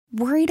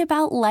Worried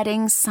about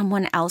letting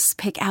someone else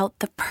pick out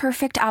the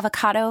perfect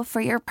avocado for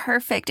your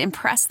perfect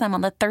impress them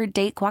on the third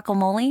date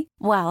guacamole?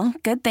 Well,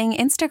 good thing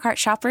Instacart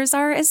shoppers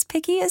are as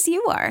picky as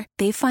you are.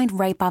 They find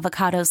ripe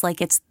avocados like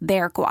it's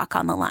their guac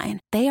on the line.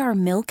 They are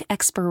milk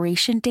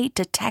expiration date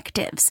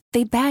detectives.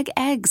 They bag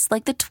eggs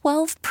like the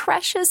 12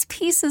 precious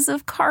pieces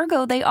of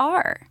cargo they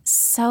are.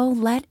 So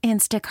let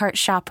Instacart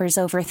shoppers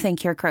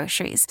overthink your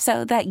groceries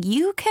so that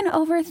you can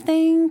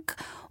overthink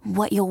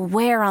what you'll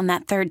wear on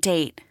that third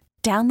date.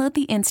 Download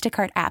the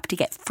Instacart app to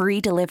get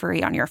free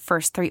delivery on your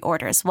first 3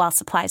 orders while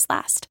supplies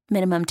last.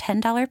 Minimum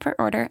 $10 per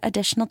order.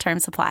 Additional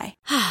terms apply.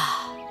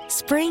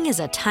 Spring is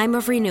a time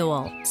of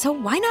renewal, so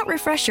why not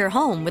refresh your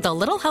home with a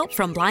little help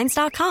from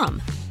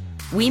Blinds.com?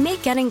 We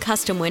make getting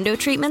custom window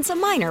treatments a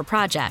minor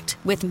project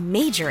with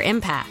major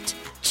impact.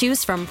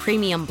 Choose from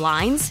premium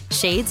blinds,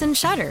 shades, and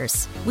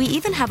shutters. We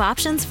even have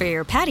options for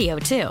your patio,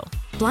 too.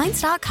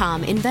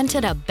 Blinds.com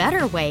invented a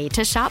better way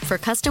to shop for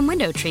custom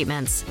window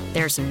treatments.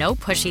 There's no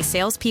pushy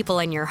salespeople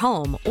in your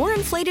home or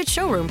inflated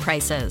showroom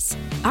prices.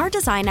 Our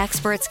design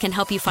experts can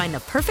help you find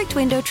the perfect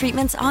window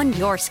treatments on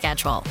your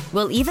schedule.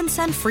 We'll even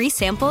send free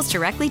samples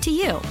directly to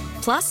you.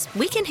 Plus,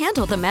 we can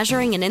handle the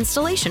measuring and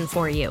installation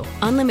for you.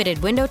 Unlimited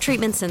window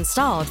treatments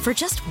installed for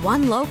just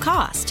one low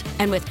cost.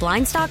 And with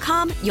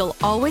Blinds.com, you'll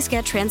always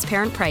get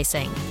transparent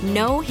pricing.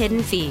 No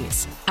hidden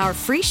fees. Our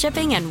free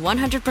shipping and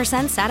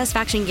 100%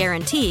 satisfaction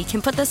guarantee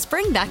can put the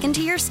spring back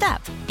into your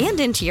step and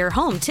into your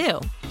home,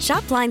 too.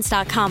 Shop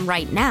Blinds.com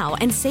right now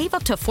and save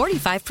up to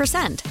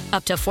 45%.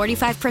 Up to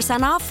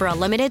 45% off for a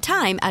limited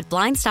time at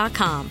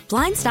Blinds.com.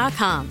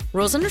 Blinds.com.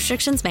 Rules and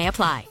restrictions may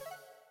apply.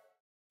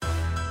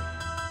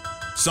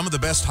 Some of the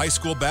best high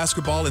school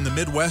basketball in the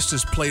Midwest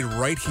is played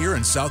right here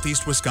in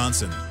Southeast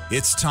Wisconsin.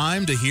 It's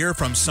time to hear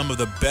from some of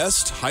the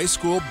best high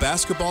school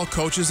basketball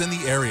coaches in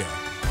the area.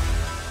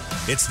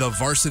 It's the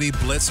Varsity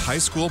Blitz High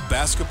School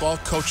Basketball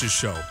Coaches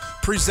Show,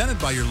 presented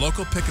by your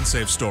local Pick and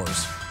Save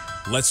stores.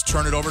 Let's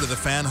turn it over to the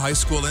fan high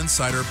school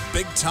insider,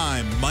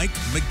 big-time Mike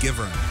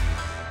McGivern.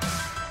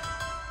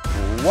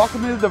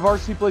 Welcome into the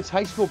Varsity Blitz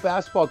High School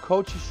Basketball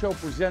Coaches Show,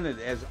 presented,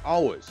 as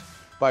always,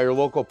 by your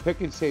local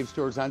Pick and Save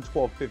stores on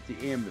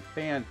 1250 AM The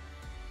Fan.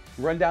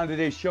 Run down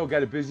today's show.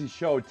 Got a busy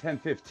show at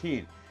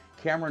 10:15.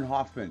 Cameron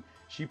Hoffman,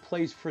 she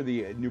plays for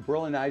the New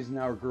Berlin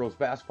Eisenhower girls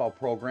basketball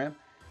program.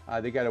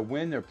 They got a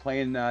win. They're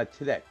playing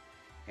today.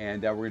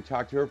 And we're going to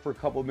talk to her for a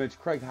couple of minutes.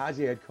 Craig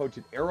Haase, head coach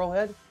at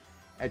Arrowhead,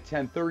 at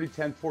 10:30,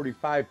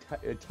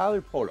 10:45.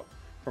 Tyler Poto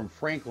from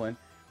Franklin.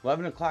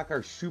 11 o'clock,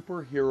 our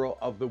superhero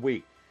of the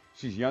week.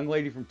 She's a young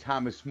lady from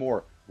Thomas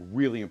More.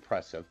 Really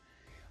impressive.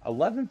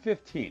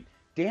 11:15.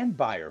 Dan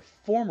Beyer,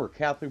 former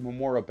Catholic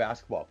Memorial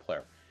basketball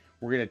player.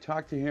 We're going to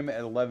talk to him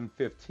at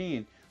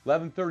 11:15.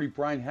 11:30,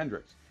 Brian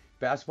Hendricks,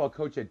 basketball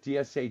coach at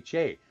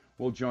DSHA,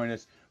 will join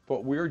us.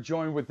 But we're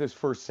joined with this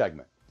first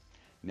segment.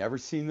 Never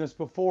seen this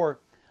before.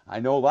 I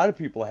know a lot of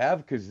people have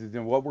because of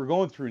what we're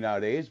going through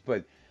nowadays,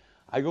 but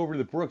I go over to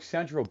the Brook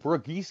Central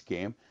Brook East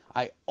game.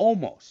 I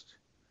almost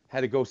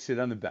had to go sit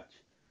on the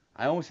bench.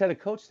 I almost had to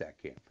coach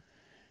that game.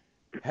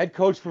 Head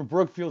coach for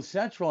Brookfield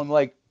Central. I'm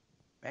like,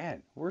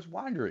 man, where's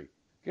Wandry?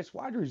 Guess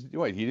Wandry's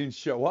doing. He didn't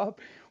show up.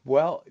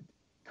 Well,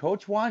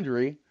 Coach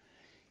Wandry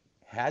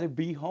had to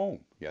be home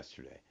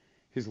yesterday.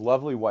 His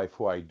lovely wife,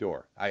 who I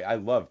adore. I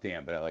love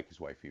Dan, but I like his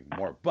wife even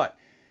more. But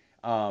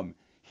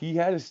he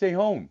had to stay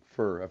home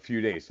for a few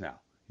days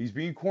now. He's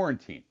being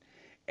quarantined.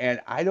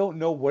 And I don't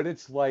know what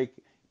it's like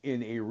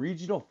in a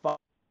regional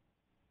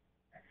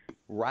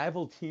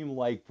rival team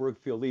like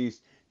Brookfield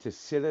East to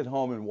sit at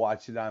home and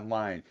watch it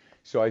online.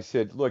 So I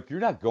said, look, you're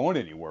not going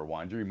anywhere,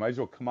 Wandry. You might as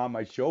well come on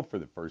my show for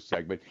the first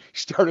segment.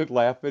 Started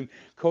laughing.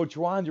 Coach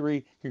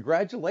Wandry,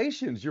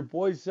 congratulations. Your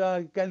boys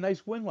got a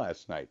nice win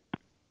last night.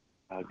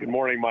 Good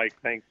morning, Mike.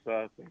 Thanks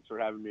for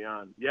having me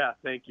on. Yeah,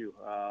 thank you.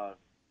 The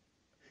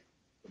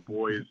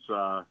boys,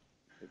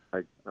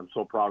 I'm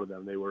so proud of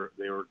them. They were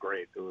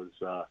great. It was,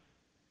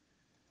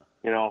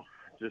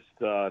 just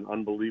an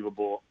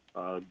unbelievable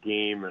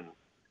game, and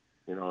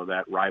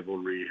that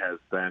rivalry has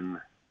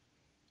been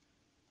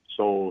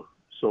so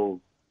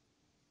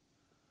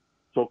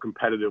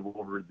competitive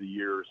over the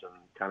years, and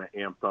kind of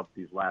amped up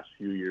these last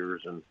few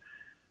years, and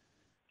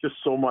just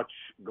so much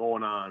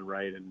going on,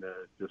 right? And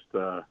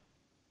the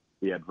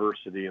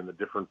adversity and the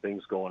different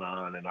things going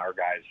on, and our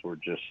guys were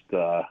just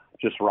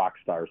rock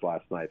stars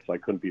last night. So I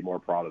couldn't be more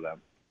proud of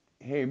them.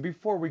 Hey, and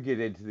before we get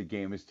into the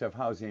game and stuff,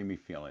 how's Amy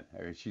feeling?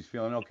 She's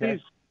feeling okay?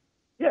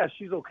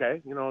 She's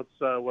okay. It's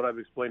what I've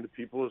explained to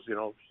people is,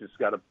 she's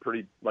got a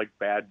pretty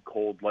bad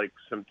cold-like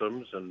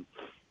symptoms, and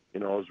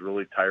is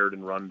really tired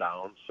and run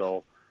down.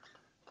 So,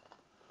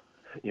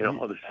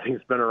 this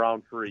thing's been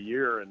around for a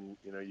year, and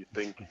you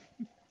think,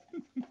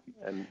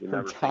 and you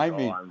never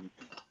think,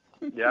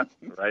 yeah,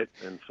 right.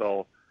 And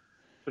so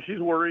she's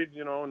worried,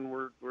 and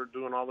we're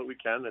doing all that we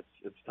can.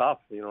 It's tough,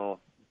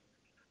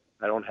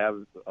 I don't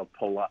have a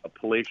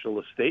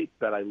palatial estate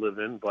that I live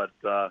in, but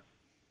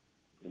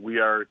we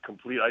are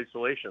complete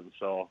isolation.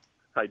 So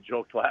I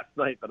joked last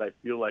night that I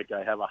feel like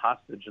I have a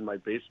hostage in my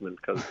basement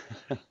because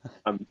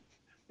I'm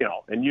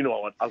and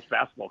what us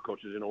basketball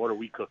coaches, what are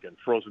we cooking?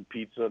 Frozen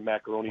pizza,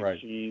 macaroni and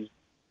cheese,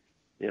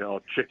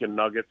 chicken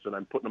nuggets, and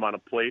I'm putting them on a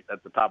plate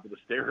at the top of the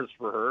stairs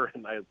for her,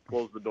 and I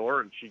close the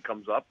door, and she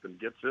comes up and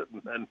gets it,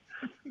 and then,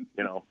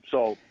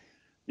 so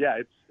yeah,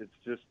 it's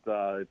just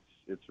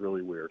it's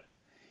really weird.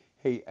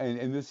 Hey,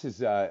 and this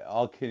is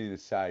all kidding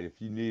aside.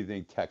 If you need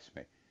anything, text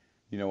me.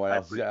 You know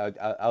what?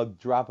 I'll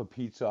drop a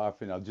pizza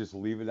off, and I'll just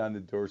leave it on the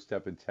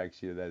doorstep and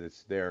text you that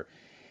it's there.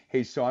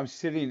 Hey, so I'm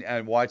sitting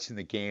and watching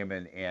the game,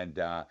 and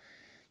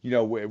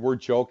we're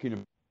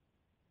joking.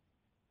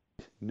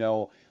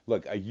 No,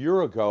 look, a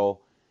year ago,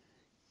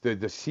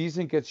 the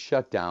season gets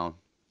shut down.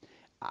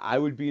 I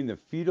would be in the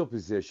fetal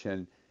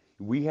position.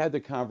 We had the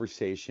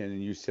conversation,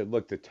 and you said,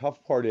 look, the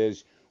tough part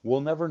is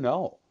we'll never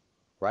know,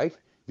 right?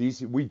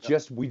 We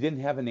didn't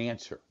have an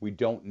answer. We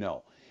don't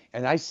know.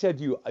 And I said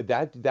to you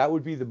that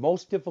would be the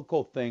most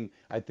difficult thing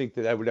I think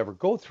that I would ever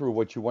go through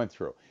what you went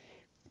through.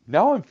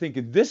 Now I'm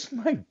thinking this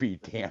might be,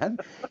 Dan.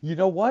 You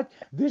know what?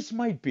 This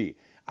might be.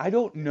 I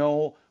don't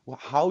know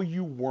how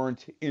you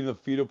weren't in the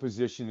fetal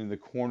position in the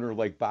corner,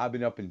 like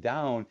bobbing up and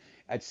down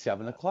at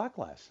 7 o'clock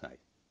last night.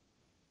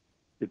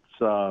 It's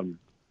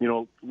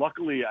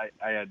luckily I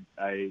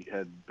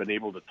had been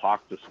able to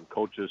talk to some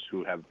coaches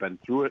who have been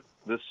through it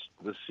this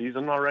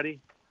season already.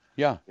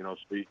 Yeah.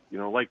 So,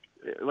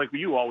 like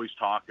you always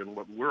talk, and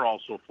what we're all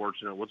so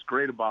fortunate. What's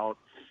great about,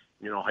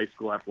 high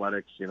school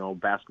athletics,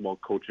 basketball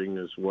coaching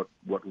is what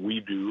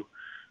we do.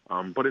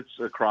 But it's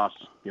across,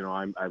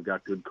 I've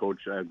got good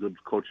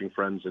coaching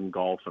friends in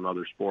golf and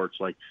other sports.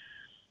 Like,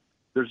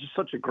 there's just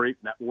such a great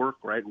network,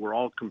 right? We're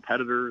all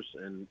competitors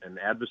and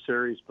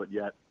adversaries, but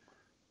yet,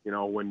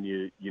 when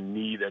you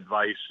need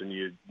advice and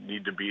you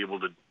need to be able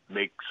to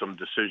make some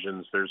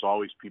decisions, there's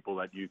always people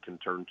that you can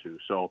turn to.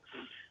 So,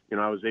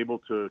 I was able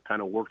to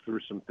kind of work through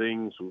some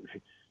things.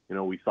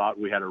 We thought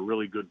we had a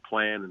really good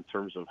plan in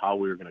terms of how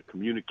we were going to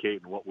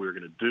communicate and what we were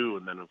going to do.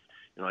 And then,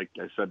 like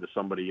I said to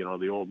somebody,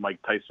 the old Mike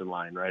Tyson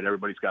line, right?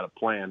 Everybody's got a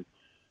plan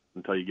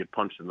until you get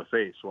punched in the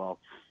face. Well,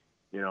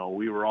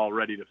 we were all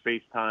ready to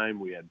FaceTime.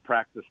 We had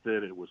practiced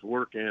it. It was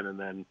working. And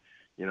then,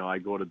 I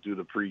go to do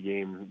the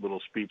pregame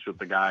little speech with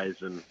the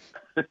guys, and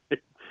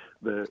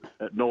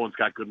no one's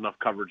got good enough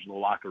coverage in the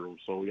locker room.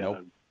 So we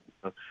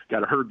got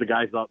to herd the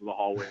guys out in the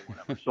hallway or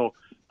whatever. So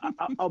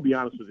I'll be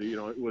honest with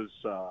you, it was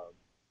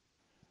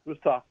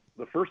tough.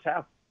 The first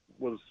half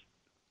was,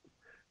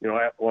 when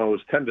it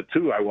was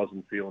 10-2, I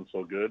wasn't feeling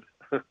so good.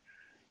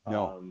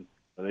 No.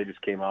 And they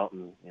just came out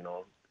and,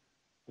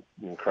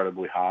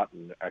 incredibly hot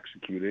and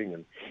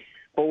executing.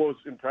 But what was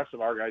impressive,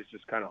 our guys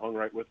just kind of hung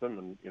right with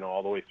them and,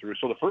 all the way through.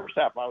 So the first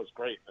half, I was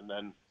great. And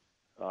then,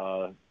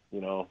 it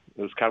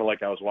was kind of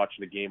like I was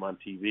watching a game on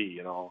TV,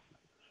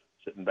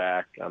 sitting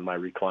back on my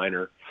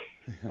recliner.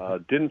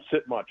 Didn't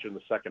sit much in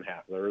the second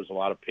half. There was a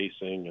lot of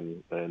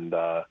pacing and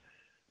a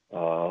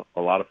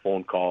lot of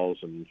phone calls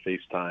and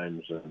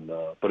FaceTimes.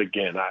 But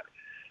again,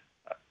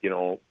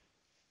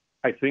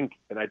 I think,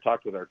 and I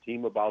talked with our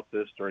team about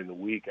this during the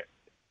week,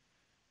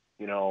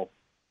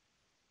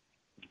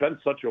 it's been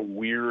such a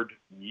weird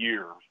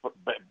year,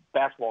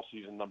 basketball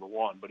season, number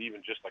one, but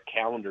even just a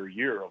calendar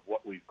year of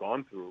what we've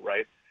gone through,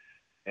 right?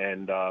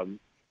 And,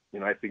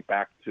 I think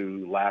back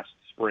to last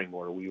spring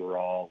where we were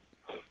all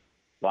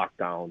locked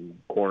down,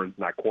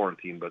 not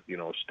quarantine, but,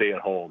 stay at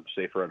home,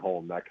 safer at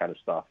home, that kind of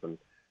stuff. And,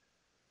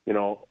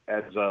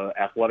 as an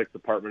athletic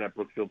department at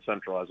Brookfield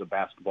Central, as a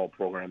basketball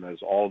program,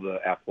 as all the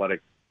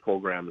athletic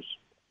programs,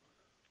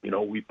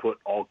 we put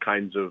all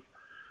kinds of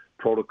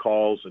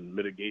protocols and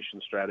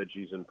mitigation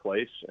strategies in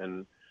place.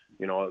 And,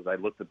 as I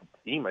looked at the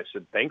team, I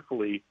said,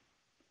 thankfully,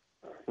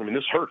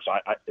 this hurts.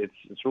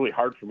 It's really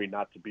hard for me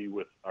not to be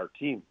with our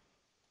team.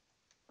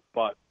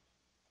 But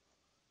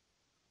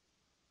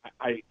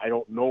I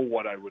don't know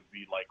what I would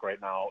be like right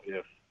now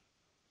if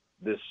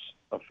this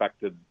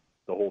affected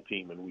the whole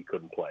team and we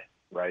couldn't play,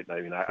 right? I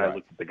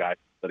looked at the guys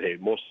and said, hey,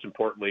 most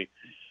importantly,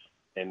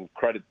 and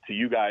credit to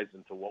you guys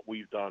and to what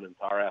we've done and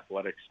to our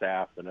athletic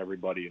staff and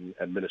everybody in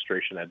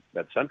administration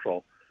at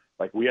Central,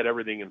 like we had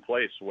everything in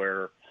place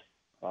where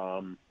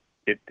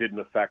it didn't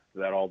affect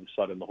that all of a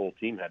sudden the whole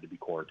team had to be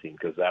quarantined,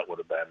 because that would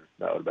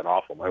have been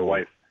awful. My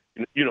wife,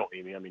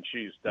 Amy,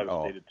 she's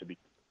devastated to be.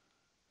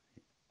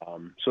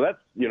 So that's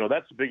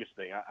the biggest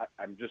thing.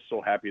 I'm just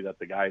so happy that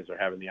the guys are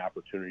having the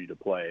opportunity to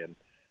play.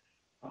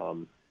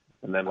 And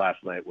then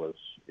last night was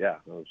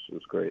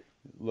great.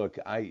 Look,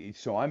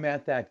 I'm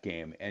at that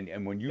game,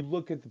 and when you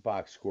look at the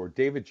box score,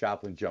 David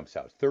Joplin jumps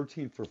out,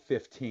 13 for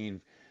 15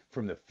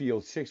 from the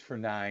field, 6 for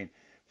 9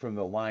 from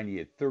the line. He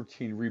had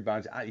 13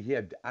 rebounds. He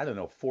had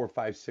 4,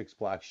 5, 6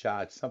 block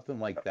shots,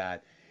 something like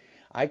that.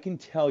 I can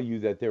tell you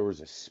that there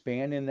was a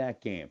span in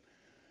that game,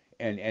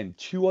 and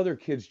 2 other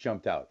kids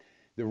jumped out.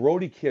 The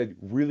Rhodey kid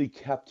really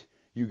kept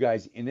you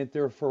guys in it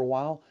there for a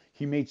while.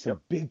 He made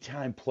some big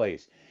time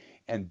plays,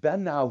 and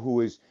Ben now, who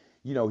is,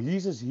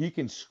 he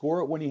can score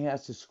it when he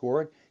has to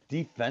score it.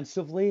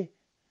 Defensively,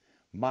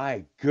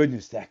 my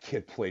goodness, that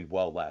kid played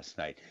well last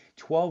night.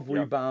 12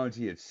 rebounds,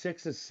 he had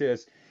 6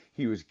 assists.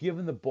 He was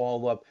giving the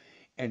ball up,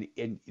 and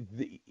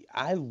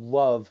I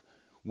love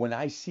when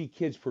I see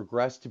kids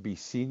progress to be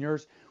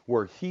seniors,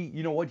 where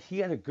you know what, he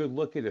had a good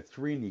look at a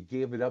three and he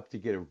gave it up to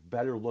get a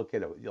better look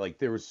at it. Like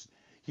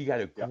he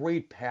got a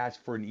great pass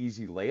for an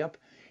easy layup.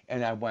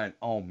 And I went,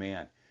 oh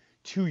man,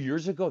 2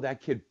 years ago,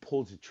 that kid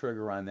pulled the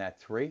trigger on that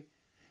three.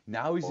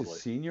 Now he's a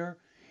senior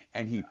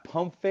and he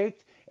pump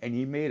faked and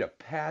he made a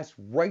pass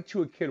right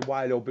to a kid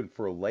wide open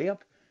for a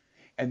layup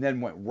and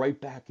then went right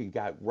back and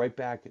got right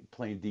back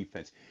playing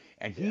defense.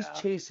 And he's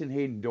chasing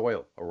Hayden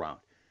Doyle around.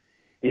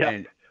 Yeah.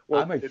 And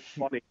well, it's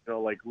funny,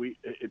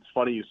 it's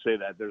funny you say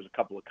that. There's a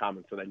couple of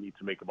comments that I need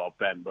to make about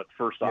Ben, but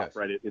first off,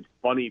 right, it's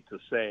funny to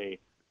say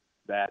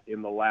that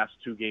in the last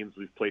 2 games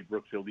we've played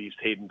Brookfield East,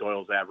 Hayden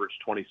Doyle's averaged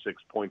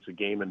 26 points a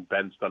game, and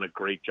Ben's done a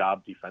great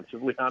job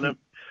defensively on him.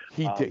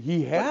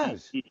 He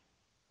has.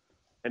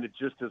 And it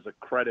just is a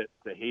credit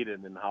to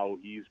Hayden and how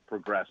he's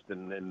progressed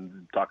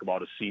and talk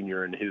about a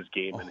senior and his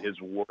game and his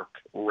work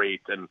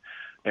rate and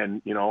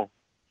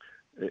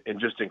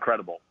just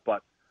incredible.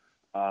 But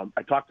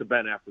I talked to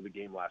Ben after the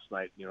game last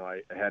night.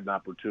 I had an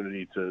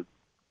opportunity to,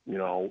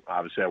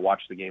 obviously I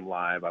watched the game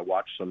live. I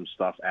watched some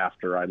stuff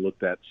after. I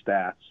looked at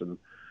stats and,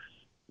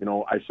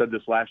 I said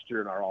this last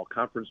year in our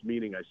all-conference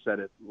meeting. I said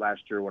it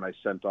last year when I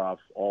sent off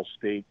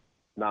all-state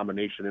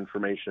nomination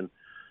information.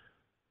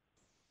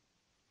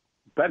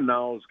 Ben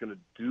now is going to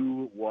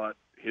do what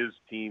his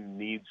team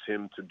needs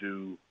him to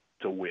do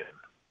to win,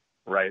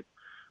 right?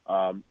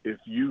 If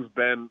you've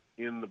been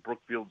in the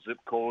Brookfield zip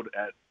code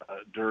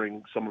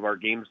during some of our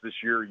games this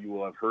year, you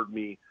will have heard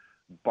me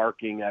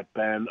barking at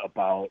Ben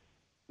about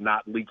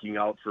not leaking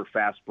out for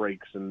fast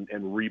breaks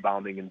and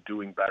rebounding and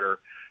doing better.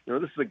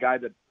 This is a guy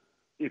that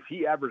if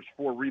he averaged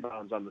 4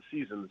 rebounds on the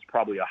season, it's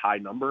probably a high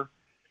number.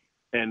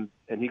 And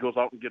he goes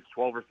out and gets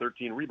 12 or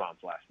 13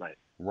 rebounds last night.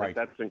 Right.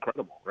 That's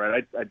incredible,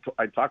 right?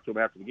 I talked to him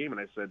after the game, and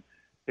I said,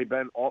 hey,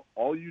 Ben,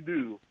 all you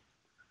do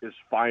is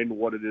find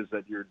what it is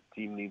that your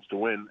team needs to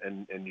win,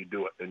 and you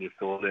do it, and you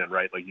fill it in,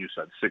 right? Like you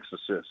said, 6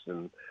 assists.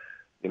 And,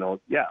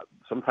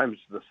 sometimes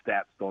the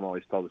stats don't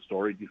always tell the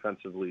story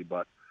defensively,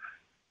 but,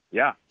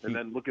 yeah. And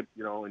then look at,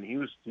 and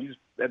he's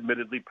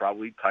admittedly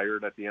probably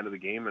tired at the end of the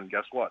game, and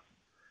guess what?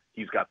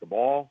 He's got the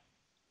ball.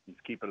 He's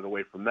keeping it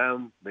away from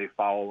them. They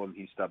foul him.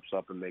 He steps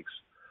up and makes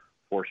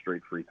 4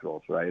 straight free throws,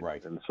 right?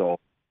 Right. And so,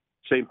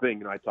 same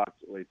thing. I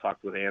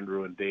talked with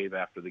Andrew and Dave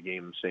after the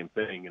game. Same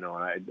thing. And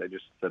I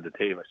just said to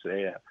Dave, I said,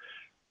 "Hey,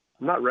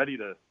 I'm not ready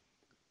to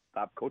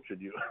stop coaching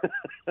you."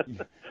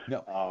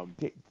 No.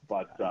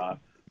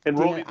 And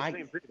Rody, the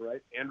same thing,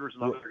 right? Andrew's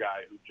another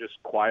guy who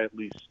just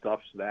quietly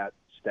stuffs that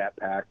stat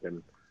pack,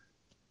 and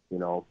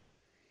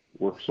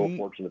we're so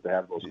fortunate to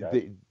have those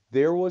guys.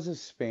 There was a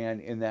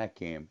span in that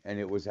game, and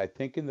it was, I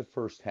think, in the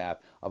first half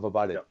of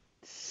about a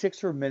 6,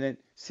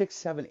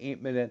 7,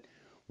 8 minute,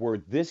 where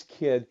this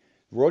kid,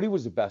 Rody,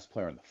 was the best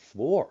player on the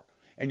floor.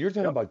 And you're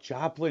talking about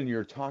Joplin,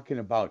 you're talking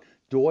about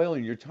Doyle,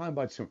 and you're talking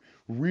about some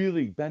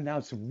really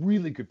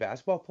good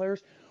basketball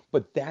players.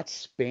 But that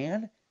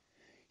span,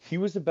 he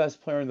was the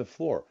best player on the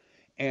floor.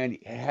 And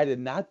had it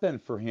not been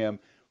for him,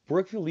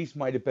 Brookfield East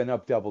might have been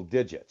up double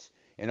digits.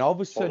 And all of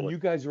a sudden, you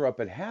guys are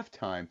up at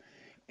halftime.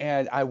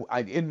 And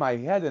I in my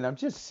head, and I'm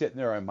just sitting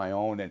there on my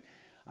own, and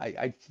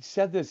I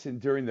said this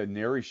during the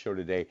Neri show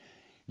today.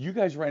 You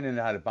guys ran in and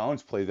out of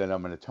bounds play that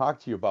I'm going to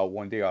talk to you about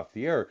one day off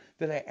the air,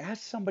 that I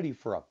asked somebody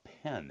for a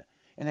pen,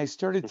 and I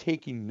started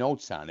taking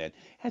notes on it.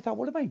 And I thought,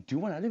 what am I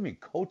doing? I don't even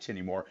coach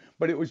anymore,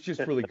 but it was just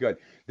really good.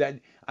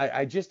 That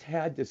I just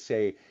had to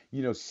say,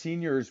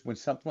 seniors, when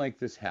something like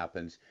this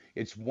happens,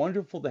 it's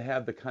wonderful to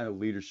have the kind of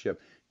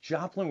leadership.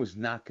 Joplin was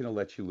not going to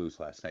let you lose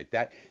last night.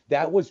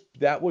 That was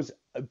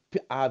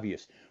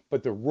obvious.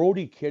 But the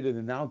Rody kid and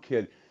the Now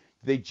kid,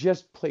 they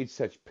just played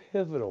such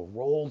pivotal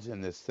roles in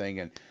this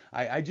thing. And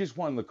I just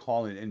wanted to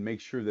call in and make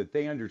sure that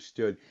they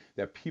understood,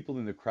 that people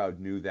in the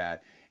crowd knew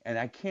that. And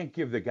I can't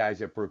give the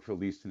guys at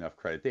Brookfield East enough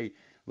credit.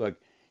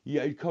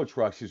 Coach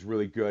Rush is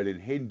really good,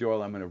 and Hayden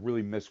Doyle, I'm going to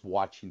really miss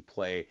watching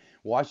play.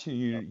 Watching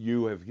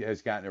you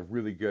has gotten a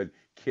really good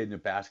kid and a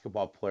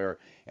basketball player,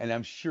 and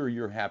I'm sure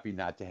you're happy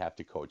not to have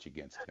to coach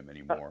against him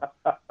anymore.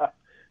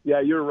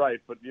 Yeah, you're right.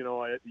 But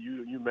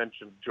you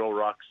mentioned Joe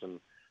Rux, and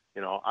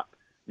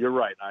you're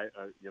right.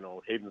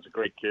 Hayden's a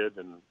great kid,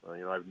 and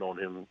I've known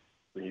him.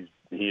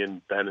 He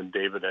and Ben and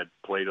David had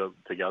played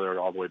together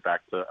all the way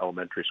back to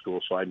elementary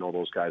school, so I know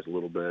those guys a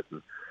little bit.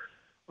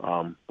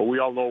 And but we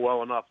all know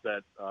well enough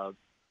that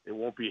it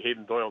won't be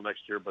Hayden Doyle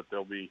next year, but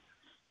there'll be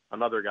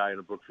another guy in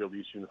a Brookfield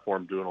East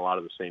uniform doing a lot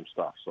of the same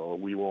stuff. So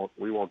we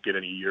won't get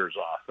any years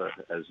off,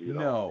 as you know.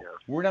 No,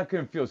 we're not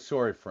going to feel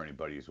sorry for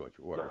anybody, is what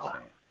we're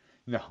saying.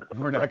 No,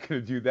 we're not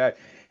going to do that.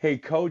 Hey,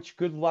 Coach,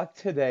 good luck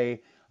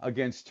today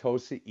against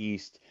Tosa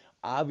East.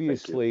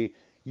 Obviously,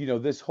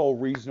 this whole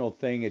regional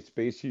thing, it's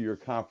basically your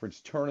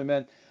conference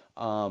tournament.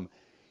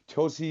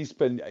 Tosa East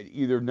been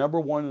either number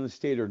 1 in the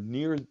state or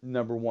near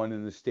number 1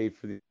 in the state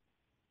for the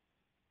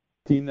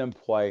team them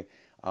play.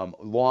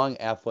 Long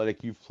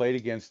athletic. You've played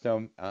against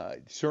them.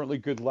 Certainly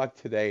good luck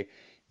today.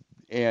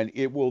 And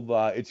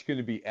it's going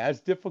to be as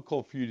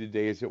difficult for you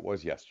today as it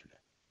was yesterday.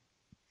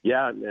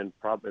 Yeah, and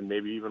probably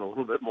maybe even a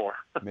little bit more.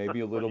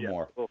 Maybe a little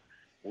more.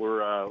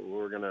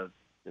 we're gonna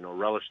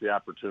relish the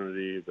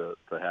opportunity to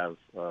have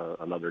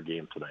another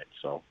game tonight.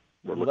 So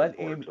we're looking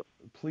forward to it.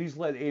 Please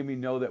let Amy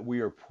know that we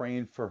are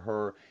praying for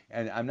her.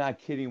 And I'm not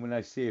kidding when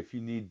I say if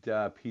you need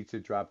pizza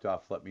dropped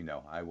off, let me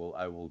know. I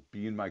will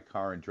be in my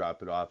car and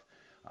drop it off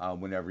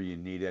whenever you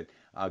need it.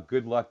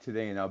 Good luck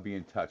today, and I'll be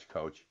in touch,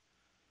 Coach.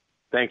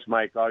 Thanks,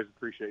 Mike. Always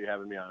appreciate you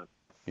having me on.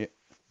 Yeah,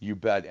 you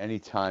bet.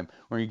 Anytime.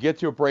 When you get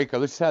to a break,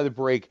 let's have the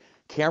break.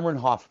 Cameron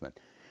Hoffman.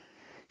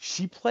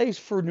 She plays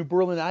for New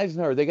Berlin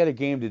Eisenhower. They got a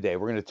game today.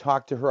 We're going to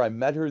talk to her. I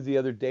met her the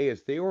other day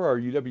as they were our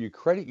UW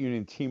Credit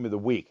Union Team of the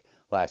Week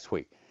last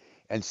week,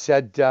 and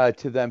said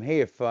to them,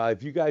 hey,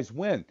 if you guys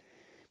win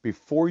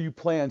before you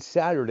play on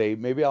Saturday,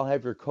 maybe I'll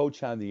have your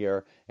coach on the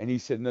air. And he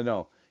said,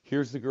 no,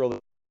 here's the girl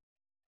that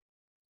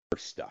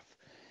stuff.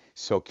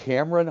 So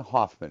Cameron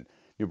Hoffman,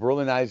 New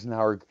Berlin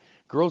Eisenhower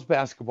girls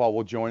basketball,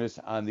 will join us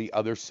on the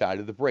other side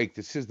of the break.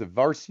 This is the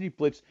Varsity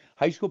Blitz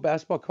High School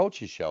Basketball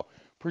Coaches Show,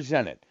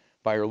 presented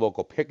by your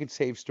local Pick and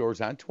Save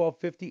stores on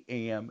 1250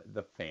 AM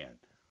The Fan.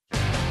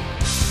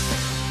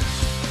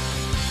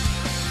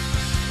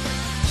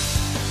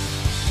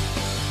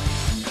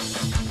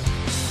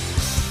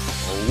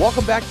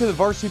 Welcome back to the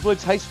Varsity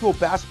Blitz High School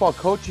Basketball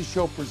Coaches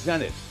Show,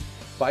 presented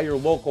by your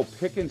local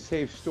Pick and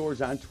Save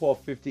stores on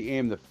 1250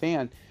 AM The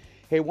Fan.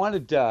 Hey,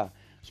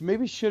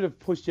 maybe should have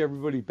pushed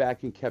everybody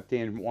back and kept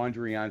Dan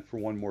Wandry on for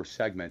one more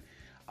segment.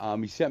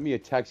 He sent me a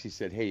text. He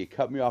said, hey, you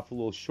cut me off a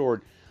little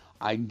short.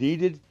 I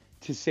needed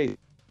to say,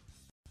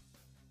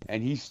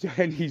 and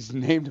he's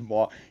named them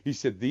all. He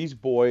said, these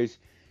boys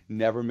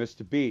never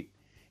missed a beat,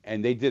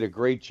 and they did a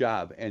great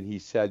job. And he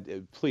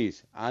said,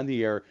 please, on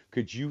the air,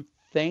 could you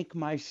thank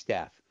my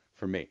staff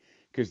for me?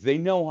 Because they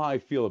know how I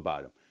feel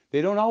about them.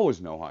 They don't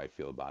always know how I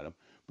feel about them,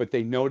 but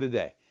they know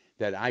today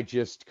that I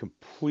just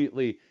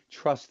completely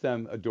trust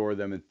them, adore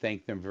them, and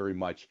thank them very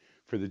much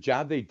for the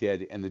job they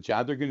did and the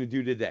job they're going to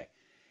do today.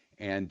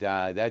 And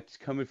that's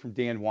coming from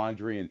Dan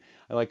Wandry. And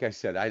like I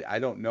said, I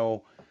don't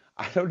know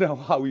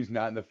how he's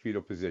not in the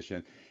fetal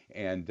position.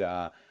 And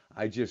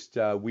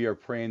we are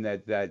praying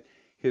that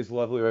his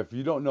lovely wife, if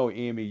you don't know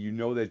Amy, you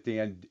know that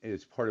Dan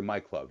is part of my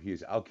club. He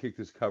has outkicked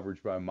this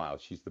coverage by a mile.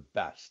 She's the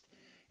best.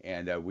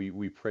 And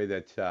we pray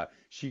that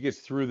she gets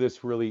through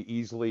this really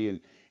easily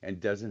and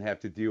doesn't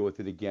have to deal with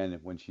it again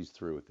when she's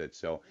through with it.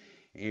 So,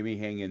 Amy,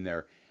 hang in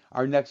there.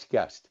 Our next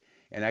guest,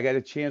 and I got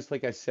a chance,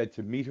 like I said,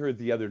 to meet her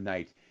the other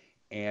night.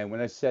 And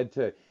when I said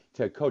to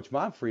Coach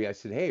Monfrey, I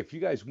said, hey, if you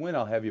guys win,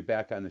 I'll have you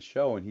back on the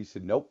show. And he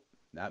said, nope,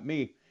 not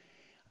me.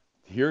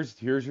 Here's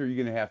who you're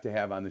going to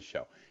have on the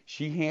show.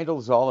 She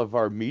handles all of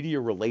our media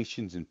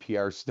relations and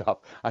PR stuff.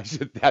 I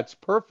said, that's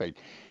perfect.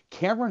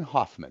 Cameron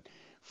Hoffman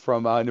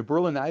from New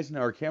Berlin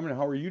Eisenhower. Cameron,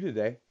 how are you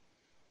today?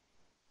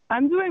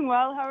 I'm doing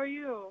well. How are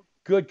you?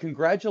 Good.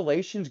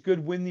 Congratulations.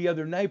 Good win the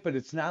other night, but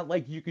it's not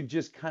like you can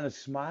just kind of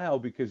smile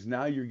because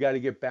now you got to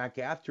get back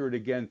after it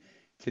again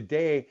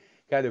today.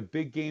 Got a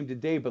big game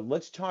today, but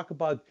let's talk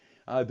about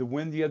the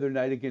win the other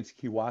night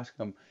against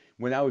Kewaskum.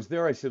 When I was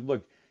there, I said,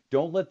 look,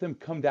 don't let them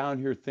come down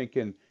here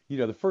thinking,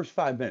 the first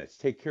 5 minutes,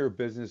 take care of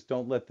business.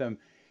 Don't let them,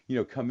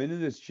 come into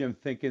this gym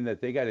thinking that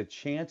they got a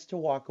chance to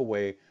walk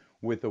away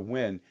with a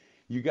win.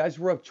 You guys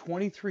were up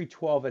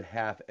 23-12 at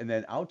half and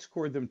then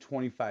outscored them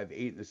 25-8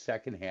 in the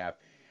second half.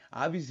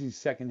 Obviously, the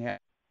second half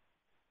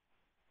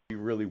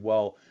really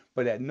well,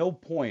 but at no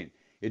point,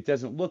 it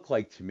doesn't look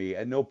like to me,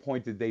 at no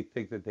point did they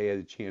think that they had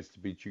a chance to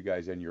beat you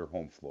guys on your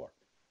home floor.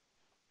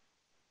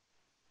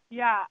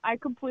 Yeah, I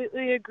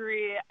completely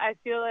agree. I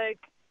feel like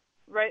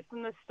right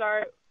from the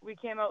start, we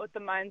came out with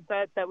the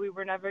mindset that we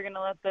were never going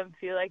to let them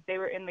feel like they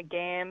were in the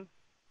game.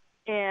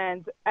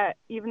 And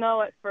even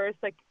though at first,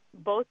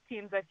 both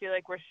teams, I feel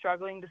like were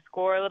struggling to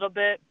score a little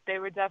bit, they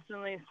were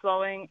definitely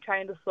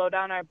trying to slow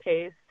down our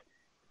pace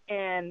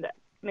and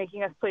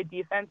making us play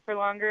defense for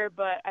longer.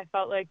 But I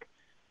felt like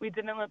we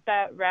didn't let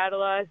that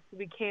rattle us.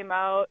 We came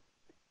out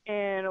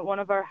in one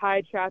of our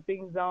high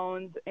trapping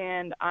zones,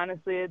 and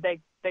honestly,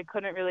 they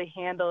couldn't really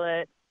handle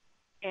it.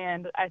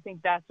 And I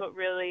think that's what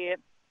really,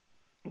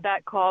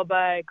 that call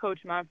by Coach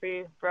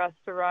Monfrey for us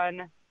to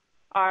run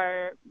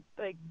our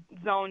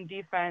zone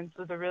defense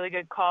was a really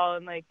good call,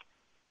 and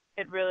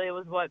it really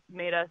was what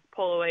made us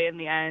pull away in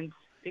the end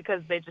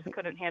because they just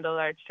couldn't handle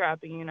our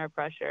trapping and our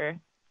pressure.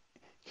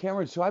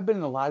 Cameron, so I've been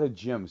in a lot of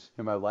gyms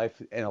in my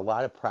life and a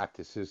lot of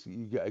practices,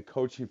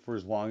 coaching for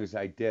as long as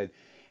I did.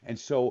 And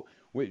so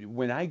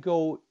when I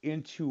go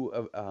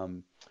into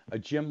a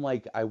gym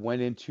like I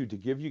went into to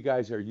give you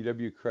guys our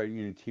UW Credit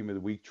Union Team of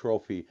the Week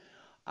trophy,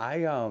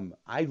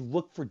 I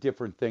look for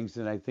different things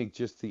than I think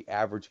just the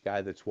average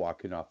guy that's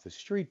walking off the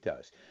street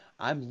does.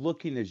 I'm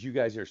looking as you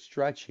guys are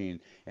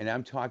stretching and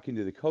I'm talking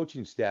to the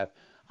coaching staff,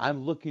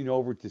 I'm looking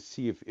over to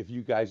see if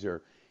you guys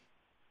are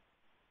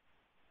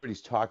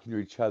everybody's talking to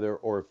each other,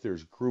 or if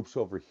there's groups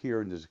over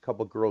here and there's a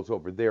couple girls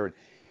over there. And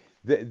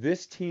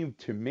this team,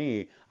 to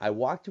me, I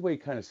walked away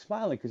kind of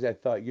smiling because I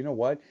thought, you know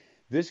what?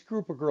 This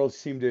group of girls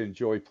seem to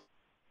enjoy.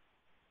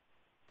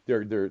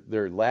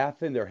 They're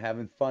laughing, they're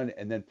having fun,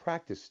 and then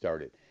practice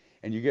started.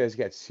 And you guys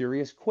got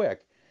serious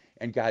quick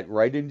and got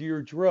right into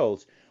your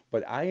drills.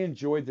 but I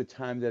enjoyed the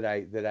time that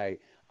I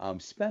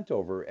spent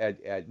over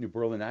at New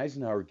Berlin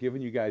Eisenhower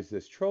giving you guys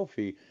this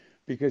trophy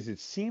because it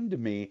seemed to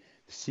me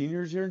the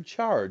seniors are in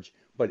charge,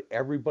 but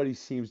everybody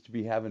seems to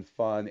be having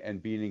fun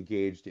and being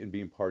engaged and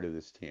being part of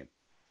this team.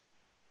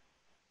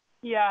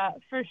 Yeah,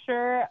 for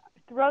sure.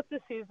 Throughout the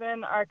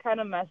season, our kind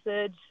of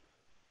message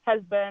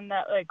has been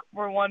that, like,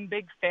 we're one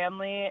big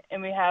family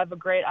and we have a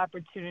great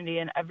opportunity,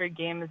 and every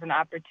game is an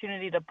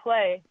opportunity to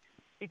play.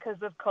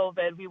 Because of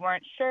COVID, we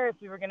weren't sure if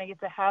we were going to get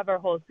to have our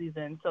whole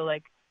season. So,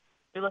 like,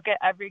 we look at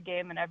every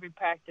game and every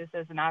practice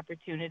as an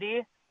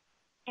opportunity.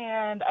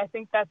 And I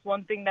think that's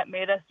one thing that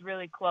made us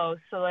really close.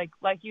 So,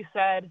 like you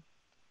said,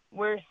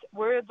 we're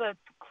the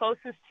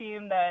closest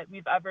team that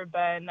we've ever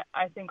been.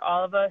 I think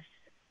all of us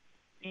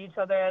see each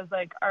other as,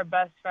 like, our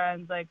best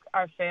friends, like,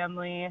 our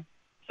family.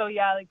 So,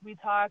 yeah, like, we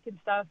talk and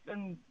stuff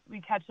and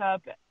we catch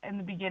up in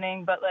the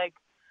beginning. But, like,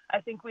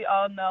 I think we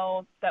all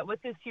know that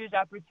with this huge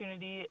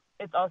opportunity,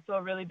 it's also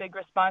a really big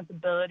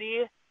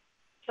responsibility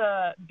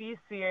to be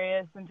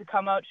serious and to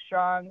come out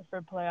strong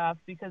for playoffs,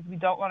 because we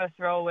don't want to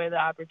throw away the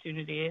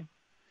opportunity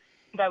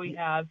that we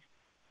have.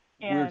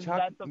 And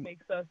that's what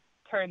makes us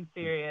turn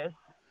serious.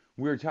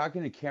 We were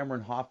talking to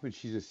Cameron Hoffman.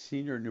 She's a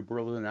senior at New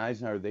Berlin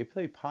Eisenhower. They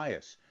play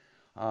Pius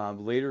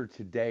later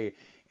today.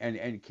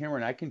 And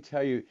Cameron, I can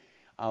tell you,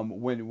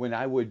 when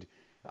I would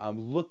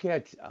look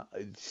at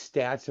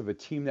stats of a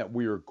team that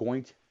we were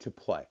going to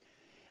play,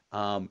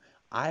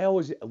 I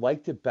always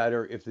liked it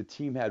better if the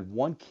team had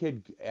one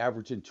kid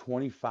averaging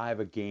 25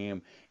 a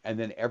game, and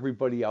then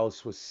everybody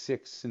else was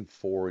 6 and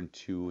 4 and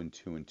 2 and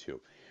 2 and 2.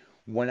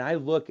 When I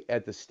look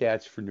at the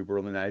stats for New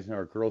Berlin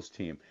Eisenhower girls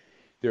team,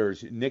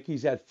 there's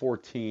Nikki's at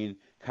 14,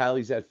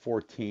 Kylie's at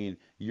 14,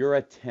 you're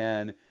at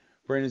 10,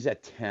 Brenda's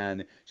at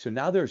 10. So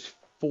now there's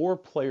 4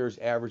 players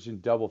averaging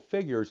double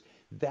figures.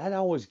 That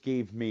always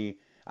gave me,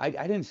 I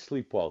didn't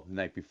sleep well the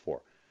night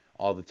before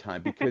all the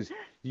time because,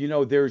 you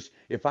know,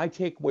 if I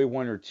take away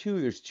 1 or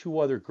 2, there's 2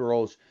 other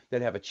girls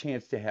that have a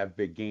chance to have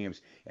big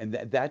games. And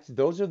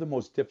those are the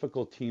most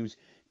difficult teams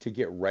to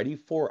get ready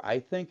for, I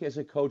think, as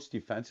a coach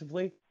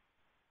defensively.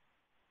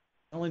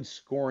 Challenge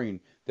scoring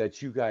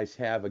that you guys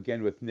have,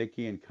 again, with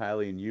Nikki and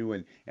Kylie and you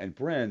and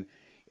Bryn,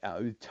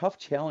 tough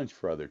challenge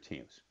for other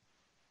teams.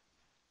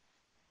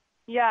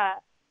 Yeah,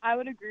 I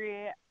would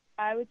agree.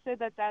 I would say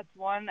that that's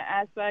one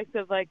aspect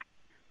of, like,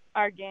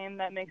 our game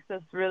that makes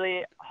us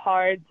really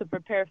hard to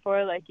prepare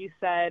for, like you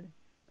said,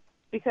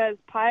 because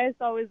Pius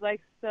always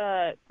likes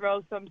to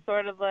throw some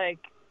sort of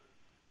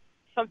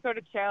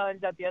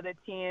challenge at the other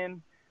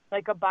team,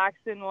 like a box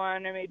in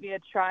 1 or maybe a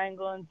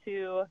triangle in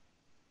 2.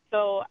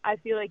 So I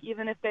feel like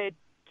even if they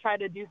try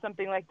to do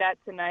something like that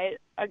tonight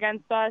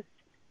against us,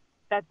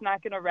 that's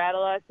not going to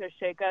rattle us or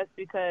shake us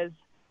because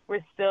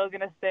we're still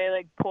going to stay,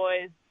 like,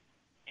 poised,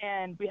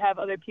 and we have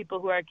other people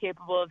who are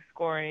capable of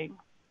scoring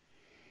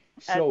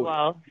as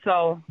well.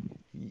 So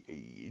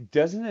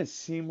doesn't it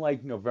seem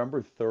like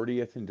November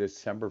 30th and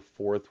December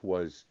 4th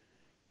was,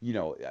 you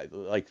know,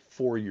 like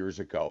 4 years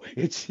ago?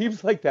 It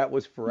seems like that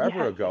was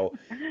forever ago.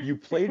 You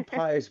played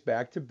Pius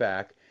back to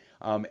back.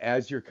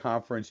 As your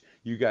conference,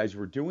 you guys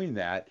were doing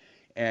that.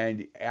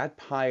 And at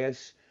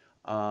Pius,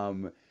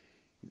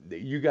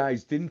 you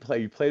guys didn't play.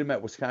 You played them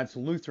at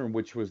Wisconsin Lutheran,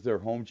 which was their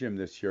home gym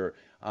this year.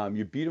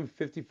 You beat them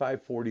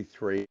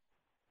 55-43.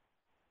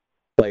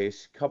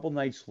 Place. A couple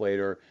nights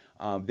later,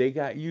 they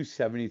got you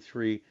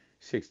 73-67.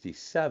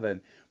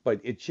 But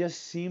it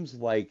just seems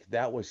like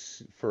that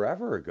was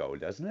forever ago,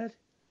 doesn't it?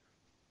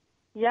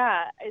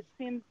 Yeah, it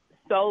seems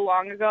so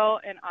long ago.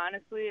 And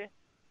honestly,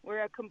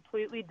 we're a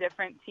completely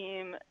different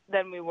team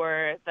than we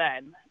were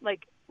then.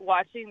 Like,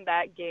 watching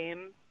that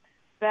game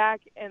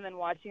back and then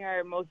watching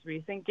our most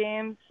recent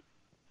games,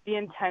 the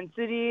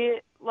intensity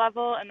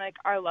level and, like,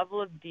 our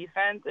level of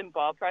defense and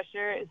ball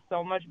pressure is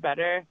so much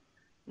better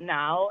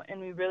now,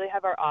 and we really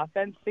have our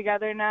offense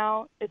together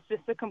now. It's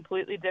just a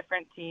completely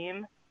different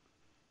team,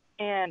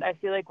 and I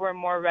feel like we're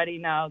more ready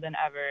now than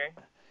ever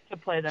to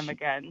play them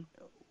again.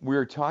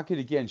 We're talking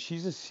again.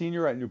 She's a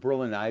senior at New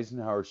Berlin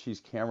Eisenhower. She's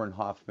Cameron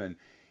Hoffman.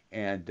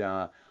 And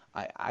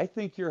I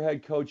think your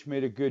head coach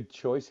made a good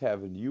choice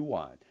having you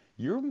on.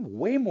 You're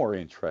way more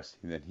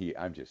interesting than he.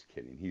 I'm just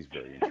kidding. He's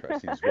very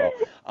interesting as well.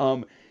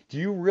 Do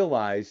you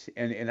realize,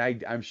 and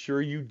I'm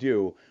sure you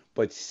do,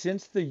 but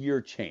since the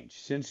year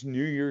changed, since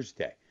New Year's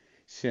Day,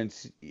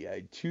 since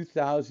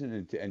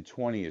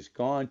 2020 is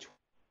gone,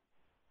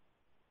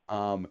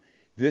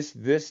 this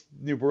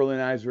New Berlin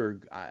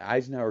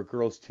Eisenhower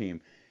girls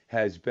team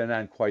has been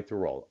on quite the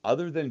roll.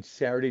 Other than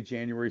Saturday,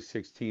 January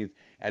 16th,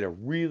 at a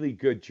really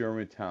good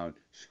Germantown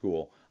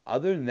school,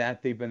 other than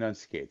that, they've been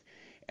unscathed.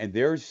 And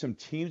there's some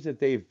teams that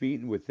they've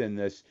beaten within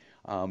this.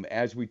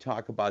 As we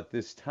talk about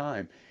this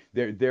time,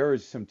 there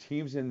is some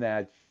teams in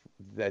that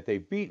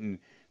they've beaten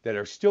that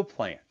are still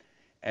playing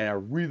and are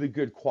really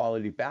good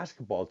quality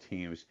basketball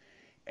teams,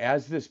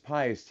 as this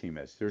Pius team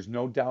is. There's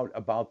no doubt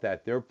about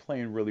that. They're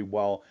playing really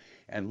well.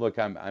 And look,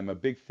 I'm a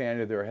big fan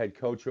of their head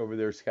coach over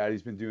there.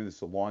 Scotty's been doing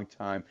this a long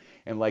time.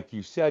 And like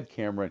you said,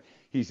 Cameron,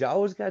 he's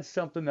always got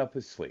something up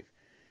his sleeve.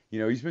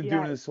 He's been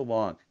doing this a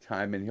long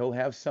time, and he'll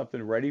have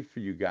something ready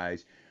for you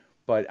guys.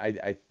 But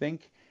I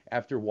think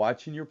after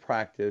watching your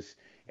practice,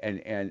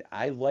 and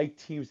I like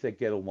teams that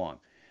get along.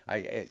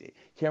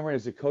 Cameron,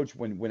 as a coach,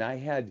 when I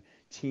had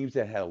teams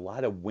that had a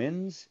lot of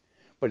wins,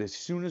 but as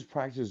soon as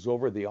practice was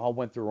over, they all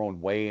went their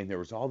own way, and there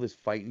was all this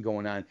fighting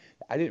going on.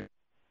 I didn't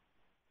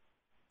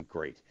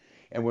great.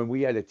 And when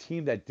we had a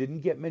team that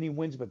didn't get many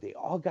wins, but they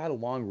all got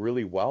along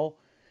really well,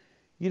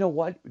 you know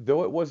what?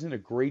 Though it wasn't a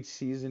great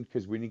season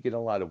because we didn't get a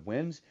lot of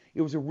wins,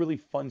 it was a really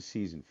fun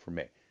season for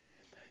me.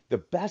 The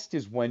best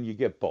is when you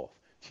get both.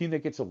 Team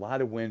that gets a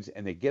lot of wins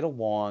and they get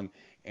along,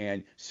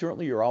 and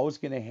certainly you're always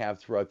going to have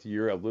throughout the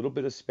year a little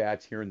bit of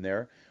spats here and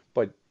there.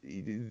 But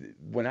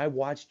when I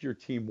watched your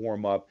team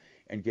warm up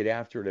and get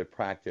after it at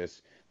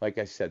practice, like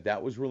I said,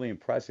 that was really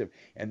impressive.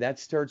 And that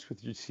starts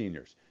with your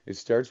seniors. It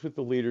starts with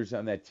the leaders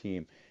on that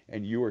team,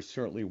 and you are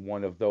certainly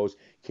one of those.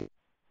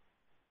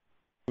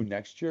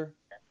 Next year?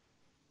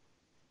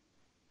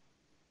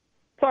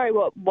 Sorry,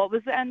 what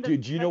was the end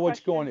of do you know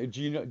what's going?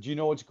 Do you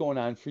know what's going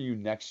on for you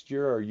next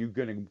year? Are you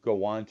going to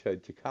go on to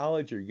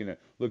college? Are you going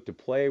to look to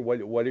play?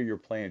 What are your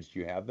plans? Do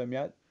you have them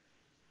yet?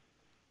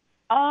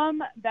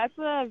 That's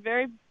a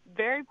very,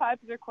 very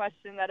popular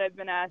question that I've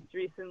been asked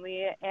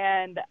recently,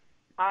 and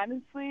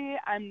honestly,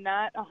 I'm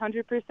not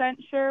 100%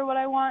 sure what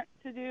I want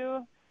to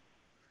do.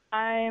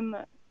 I'm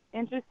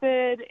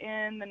interested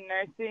in the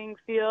nursing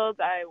field.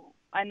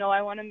 I know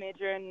I want to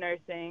major in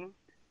nursing,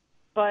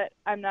 but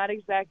I'm not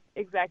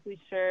exactly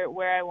sure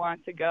where I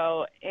want to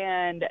go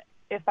and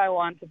if I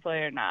want to play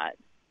or not.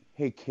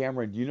 Hey,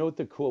 Cameron, do you know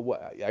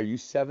what are you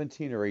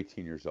 17 or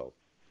 18 years old?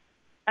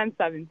 I'm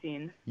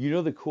 17. You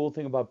know the cool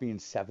thing about being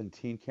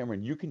 17,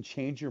 Cameron? You can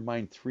change your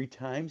mind 3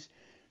 times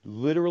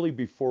literally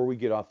before we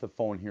get off the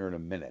phone here in a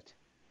minute.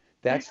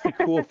 That's the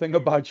cool thing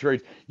about your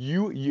age.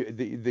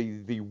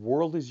 The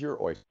world is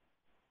your oyster.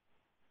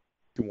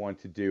 You want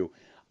to do.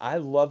 I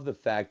love the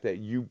fact that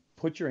you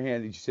put your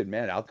hand and you said,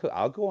 "Man,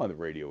 I'll go on the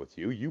radio with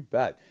you." You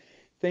bet.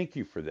 Thank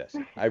you for this.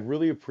 I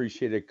really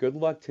appreciate it. Good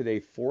luck today,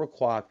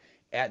 4:00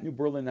 at New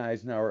Berlin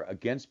Eisenhower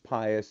against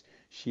Pius.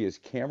 She is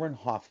Cameron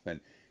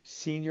Hoffman,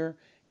 senior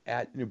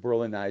at New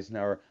Berlin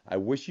Eisenhower. I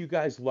wish you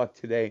guys luck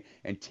today,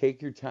 and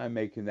take your time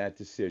making that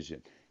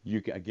decision.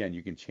 You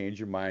can change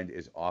your mind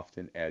as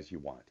often as you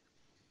want.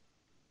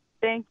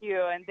 Thank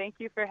you, and thank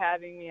you for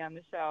having me on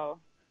the show.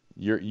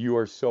 You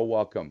are so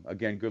welcome.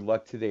 Again, good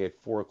luck today at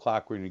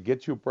 4:00. We're going to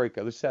get to a break.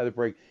 Other side of the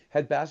break,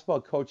 head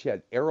basketball coach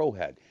at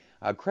Arrowhead,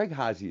 Craig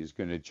Haase, is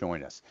going to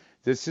join us.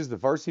 This is the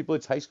Varsity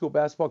Blitz High School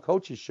Basketball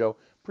Coaches Show,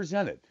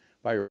 presented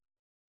by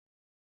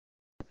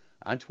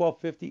on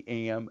 1250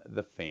 AM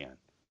The Fan.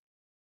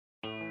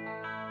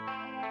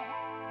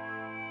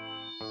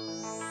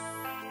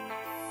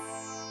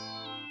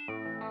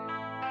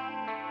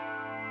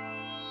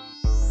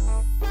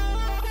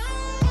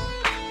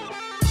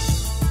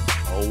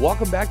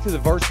 Welcome back to the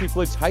Varsity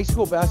Blitz High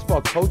School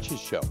Basketball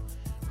Coaches Show,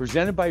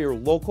 presented by your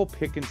local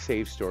pick and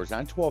save stores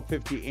on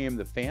 1250 AM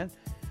The Fan.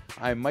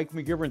 I'm Mike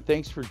McGivern.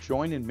 Thanks for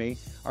joining me.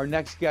 Our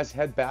next guest,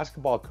 head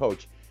basketball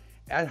coach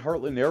at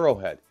Heartland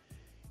Arrowhead.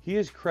 He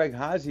is Craig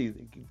Haase.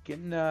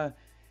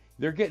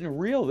 They're getting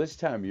real this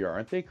time of year,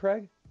 aren't they,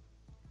 Craig?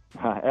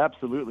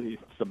 Absolutely.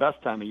 It's the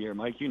best time of year,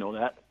 Mike. You know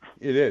that.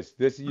 It is.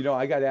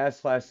 I got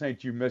asked last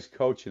night, do you miss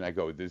coaching? I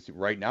go,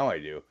 right now I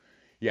do.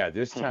 Yeah,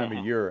 this time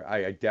of year,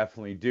 I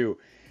definitely do.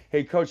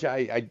 Hey, Coach,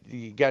 I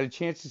got a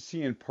chance to see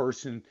you in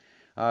person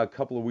a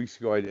couple of weeks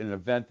ago at an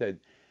event that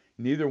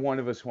neither one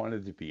of us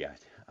wanted to be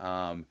at.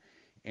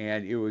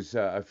 And it was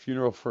a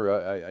funeral for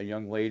a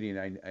young lady,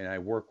 and I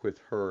work with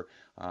her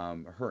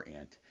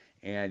aunt.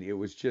 And it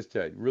was just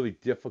a really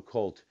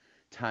difficult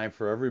time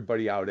for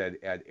everybody out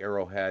at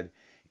Arrowhead.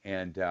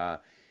 And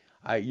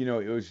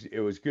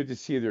it was good to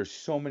see. There's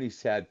so many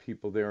sad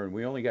people there, and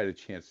we only got a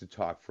chance to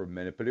talk for a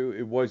minute, but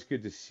it was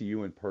good to see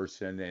you in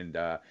person. And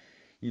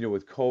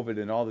with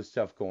COVID and all the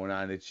stuff going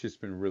on, it's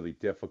just been really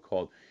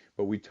difficult.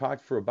 But we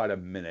talked for about a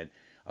minute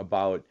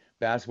about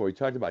basketball. We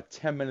talked about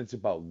 10 minutes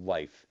about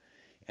life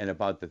and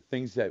about the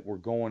things that were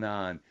going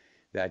on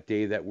that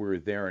day that we were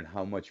there, and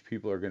how much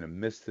people are going to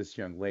miss this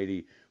young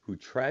lady who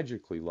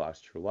tragically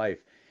lost her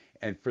life.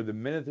 And for the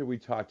minute that we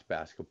talked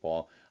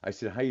basketball, I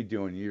said, "How you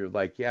doing?" You're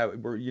like, "Yeah,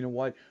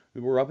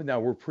 we're up and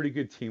down. We're a pretty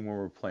good team when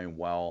we're playing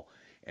well."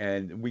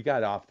 And we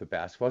got off the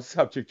basketball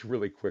subject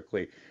really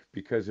quickly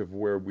because of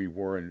where we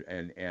were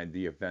and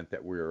the event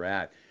that we were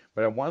at.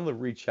 But I wanted to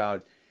reach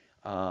out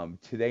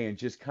today and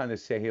just kind of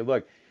say, hey,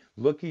 look,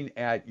 looking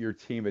at your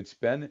team, it's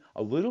been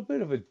a little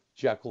bit of a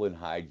Jekyll and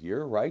Hyde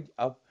year, right?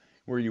 Up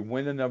where you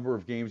win a number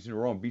of games in a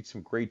row and beat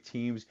some great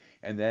teams,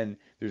 and then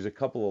there's a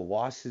couple of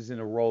losses in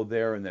a row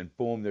there, and then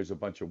boom, there's a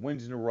bunch of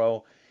wins in a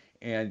row.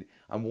 And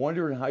I'm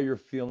wondering how you're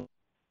feeling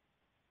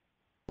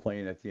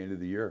playing at the end of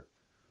the year.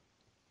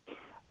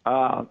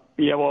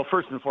 Well,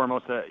 first and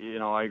foremost,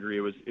 I agree.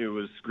 It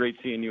was great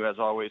seeing you as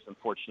always.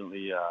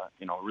 Unfortunately,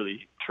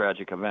 really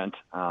tragic event,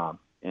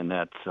 and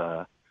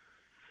that's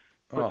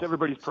puts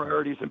everybody's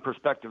priorities in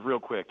perspective real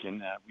quick,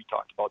 and we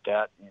talked about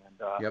that.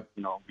 And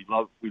you know, we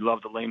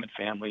love the Lehman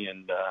family,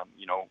 and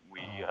you know,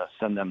 we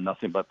send them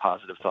nothing but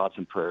positive thoughts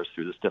and prayers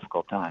through this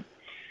difficult time.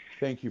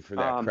 Thank you for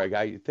that, Craig.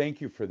 I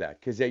thank you for that,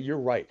 because you're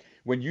right.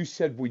 When you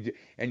said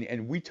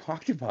and we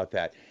talked about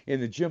that in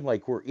the gym,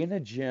 like we're in a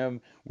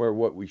gym where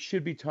what we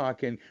should be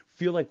talking,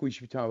 feel like we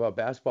should be talking about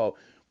basketball,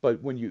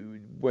 but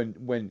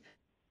when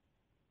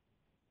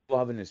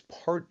loving is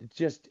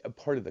just a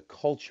part of the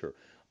culture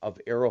of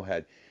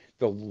Arrowhead,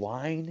 the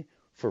line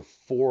for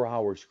 4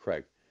 hours,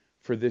 Craig,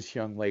 for this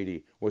young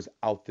lady was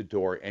out the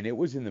door, and it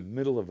was in the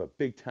middle of a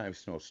big time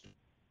snowstorm.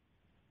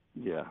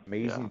 Yeah,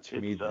 amazing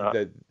to me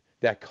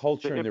that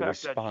culture and the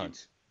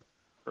response.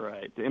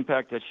 Right. The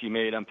impact that she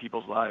made on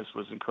people's lives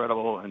was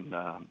incredible, and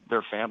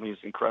their family is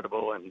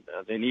incredible, and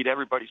they need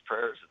everybody's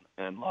prayers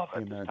and love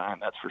at this time,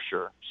 that's for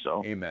sure.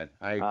 So, amen.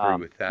 I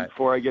agree with that.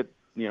 Before I get,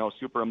 you know,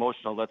 super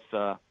emotional, let's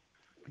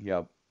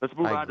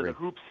move on to the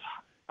hoops.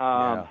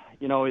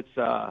 You know, it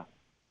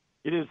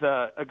is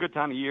a good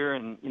time of year,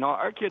 and, you know,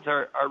 our kids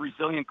are a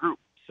resilient group.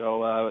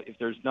 So if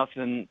there's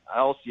nothing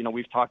else, you know,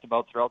 we've talked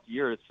about throughout the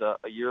year, it's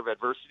a year of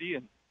adversity,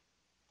 and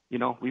you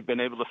know, we've been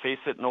able to face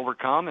it and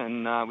overcome,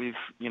 and we've,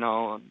 you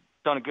know,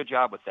 done a good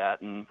job with that.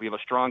 And we have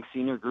a strong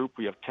senior group.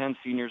 We have 10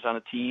 seniors on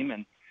a team,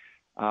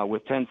 and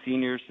with 10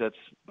 seniors, that's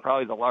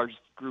probably the largest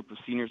group of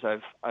seniors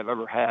I've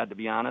ever had, to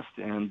be honest.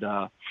 And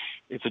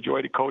it's a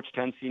joy to coach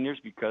 10 seniors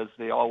because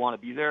they all want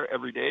to be there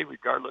every day,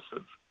 regardless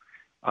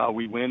of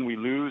we win, we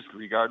lose,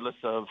 regardless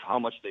of how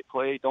much they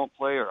play, don't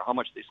play, or how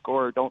much they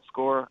score or don't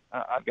score.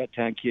 I've got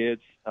 10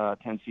 kids,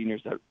 10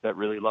 seniors that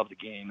really love the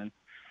game, and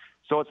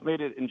so it's made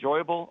it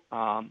enjoyable,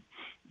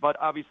 but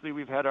obviously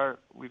we've had our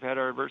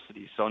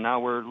adversity. So now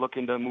we're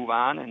looking to move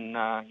on,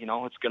 and you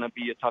know, it's going to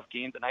be a tough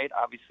game tonight.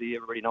 Obviously,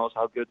 everybody knows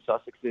how good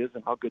Sussex is,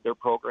 and how good their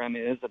program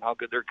is, and how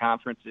good their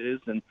conference is,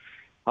 and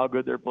how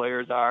good their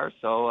players are.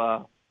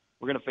 So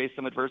we're going to face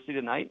some adversity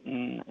tonight,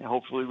 and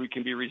hopefully we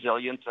can be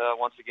resilient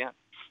once again.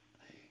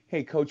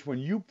 Hey, Coach, when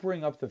you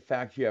bring up the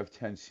fact you have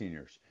 10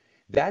 seniors,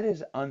 that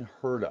is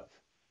unheard of.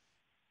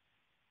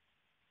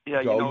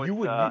 Yeah,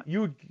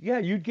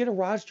 you'd get a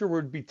roster where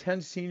it'd be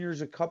 10 seniors,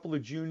 a couple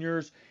of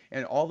juniors,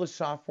 and all the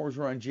sophomores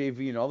were on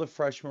JV, and all the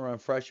freshmen were on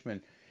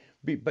freshmen.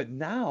 But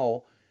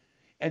now,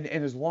 and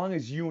as long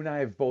as you and I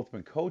have both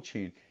been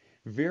coaching,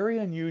 very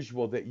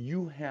unusual that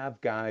you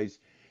have guys.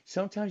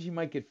 Sometimes you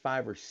might get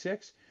 5 or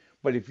 6,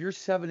 but if you're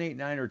 7, 8,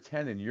 9, or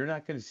 10, and you're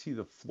not going to see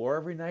the floor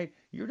every night,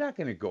 you're not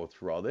going to go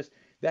through all this.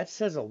 That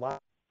says a lot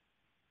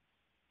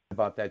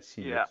about that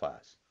senior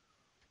class.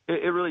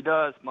 It really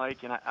does, Mike,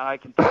 and I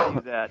can tell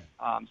you that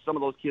some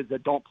of those kids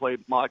that don't play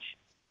much,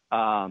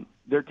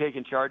 they're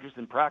taking charges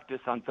in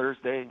practice on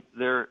Thursday.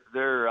 They're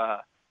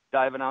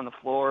diving on the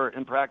floor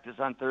in practice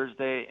on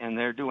Thursday, and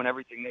they're doing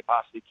everything they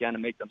possibly can to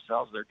make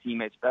themselves, their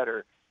teammates,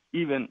 better,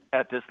 even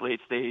at this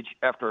late stage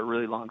after a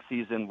really long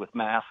season with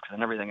masks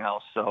and everything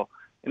else. So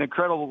an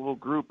incredible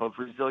group of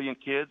resilient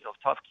kids, of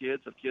tough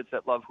kids, of kids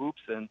that love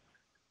hoops, and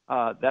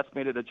that's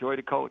made it a joy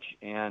to coach,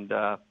 and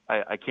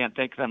I can't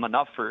thank them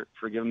enough for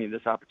giving me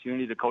this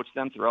opportunity to coach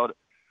them throughout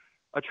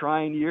a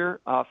trying year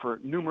for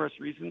numerous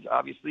reasons,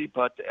 obviously,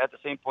 but at the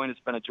same point, it's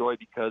been a joy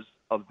because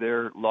of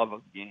their love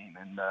of the game,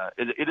 and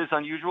it is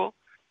unusual.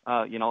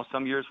 You know,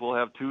 some years we'll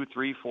have 2,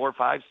 3, 4,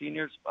 5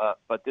 seniors,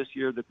 but this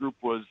year the group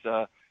was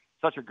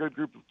such a good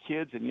group of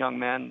kids and young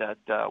men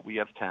that we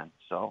have 10,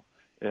 so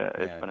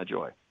it's been a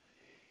joy.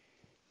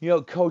 You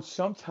know, Coach,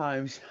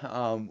 sometimes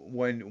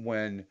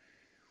when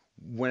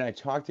I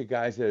talk to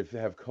guys that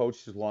have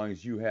coached as long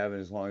as you have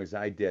and as long as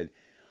I did,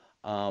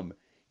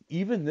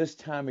 even this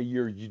time of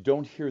year, you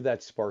don't hear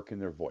that spark in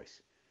their voice.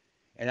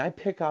 And I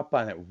pick up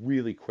on it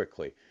really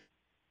quickly.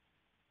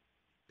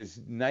 It's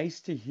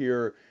nice to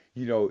hear,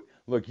 you know,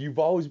 look, you've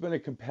always been a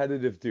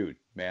competitive dude,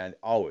 man,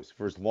 always,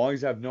 for as long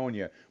as I've known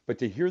you. But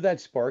to hear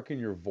that spark in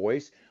your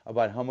voice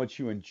about how much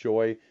you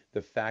enjoy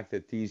the fact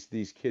that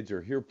these kids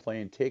are here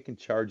playing, taking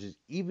charges,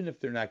 even if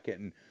they're not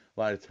getting a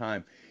lot of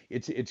time,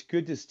 it's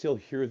good to still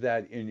hear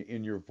that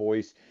in your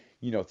voice,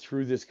 you know,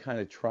 through this kind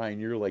of trying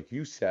year. Like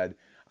you said,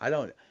 I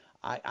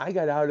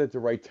got out at the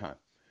right time.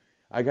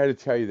 I got to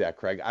tell you that,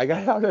 Craig. I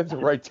got out at the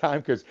right time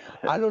because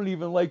I don't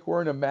even like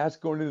wearing a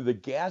mask going into the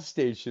gas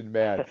station,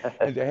 man.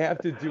 And to have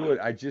to do it,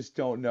 I just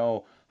don't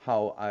know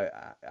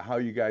how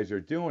you guys are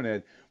doing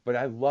it. But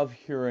I love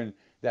hearing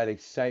that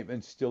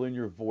excitement still in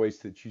your voice,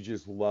 that you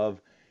just love,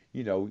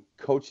 you know,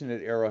 coaching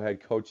at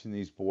Arrowhead, coaching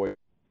these boys.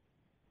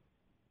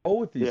 Go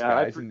with these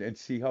guys and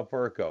see how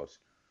far it goes.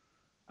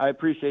 I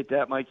appreciate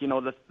that, Mike. You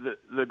know,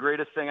 the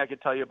greatest thing I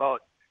could tell you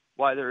about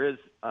why there is,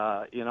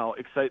 you know,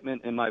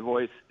 excitement in my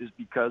voice is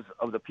because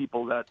of the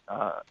people that,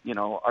 you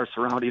know, are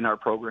surrounding our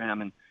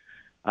program. And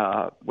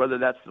whether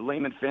that's the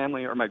Lehman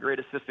family or my great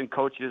assistant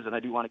coaches, and I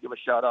do want to give a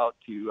shout out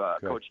to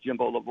Coach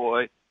Jimbo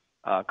Lavoie.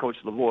 Coach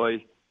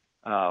Lavoie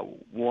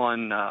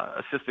won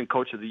Assistant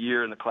Coach of the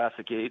Year in the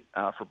Classic 8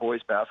 for boys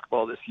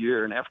basketball this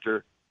year. And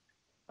after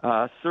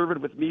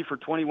serving with me for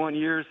 21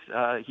 years,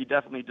 he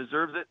definitely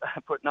deserves it,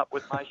 putting up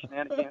with my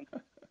shenanigans.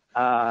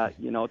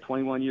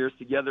 21 years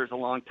together is a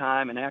long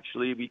time, and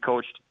actually we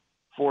coached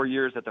 4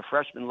 years at the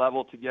freshman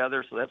level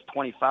together, so that's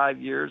 25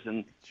 years,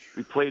 and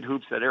we played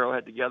hoops at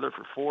Arrowhead together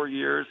for 4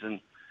 years, and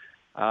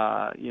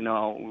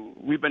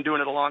we've been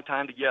doing it a long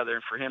time together,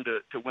 and for him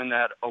to win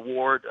that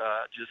award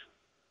just,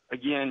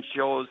 again,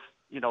 shows,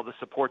 the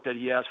support that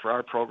he has for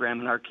our program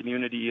and our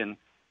community, and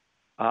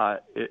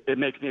it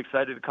makes me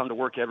excited to come to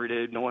work every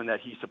day knowing that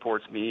he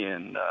supports me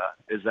and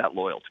is that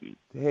loyal to me.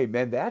 Hey,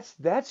 man,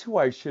 that's who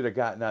I should have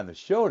gotten on the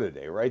show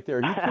today, right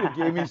there. He could have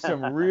gave me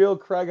some real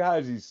Craig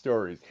Hodge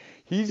stories.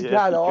 He's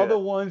got all the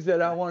ones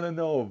that I want to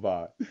know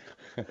about.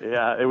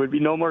 Yeah, it would be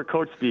no more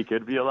coach speak. It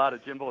would be a lot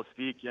of Jimbo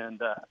speak,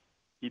 and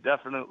he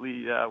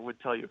definitely would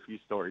tell you a few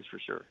stories for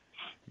sure.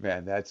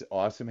 Man, that's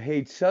awesome.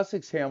 Hey,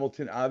 Sussex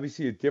Hamilton,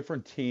 obviously a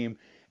different team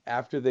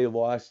after they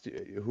lost,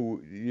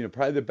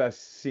 probably the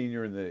best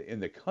senior in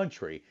the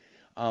country,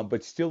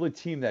 but still a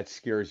team that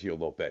scares you a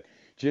little bit.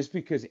 Just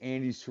because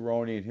Andy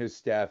Cerrone and his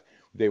staff,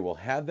 they will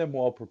have them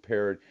well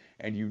prepared,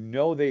 and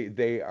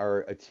they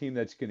are a team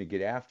that's going to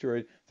get after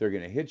it. They're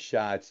going to hit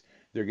shots.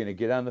 They're going to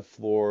get on the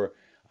floor.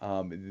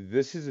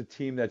 This is a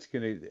team that's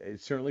going to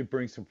certainly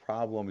bring some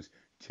problems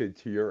to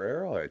your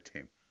Arrowhead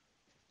team.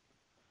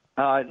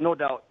 No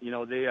doubt.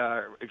 They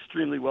are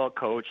extremely well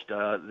coached.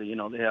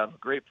 They have a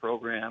great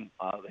program.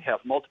 They have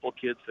multiple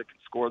kids that can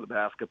score the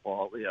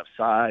basketball. They have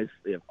size.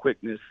 They have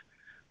quickness.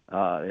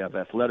 They have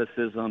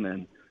athleticism.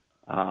 And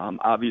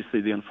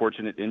obviously the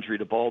unfortunate injury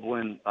to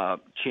Baldwin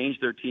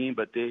changed their team,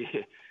 but they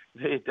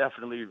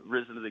definitely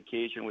risen to the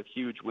occasion with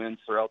huge wins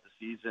throughout the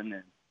season.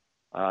 And,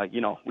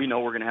 we know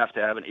we're going to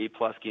have an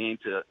A-plus game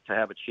to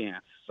have a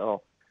chance.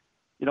 So,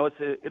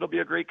 it'll be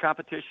a great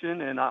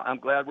competition, and I'm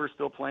glad we're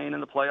still playing in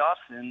the playoffs.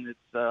 And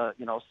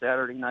it's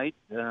Saturday night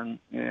in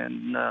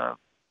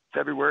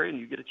February, and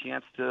you get a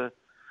chance to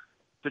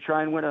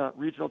try and win a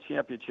regional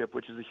championship,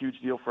 which is a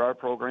huge deal for our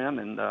program,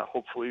 and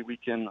hopefully we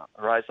can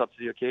rise up to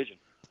the occasion.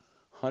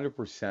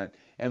 100%.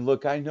 And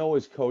look, I know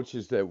as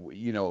coaches that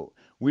we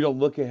don't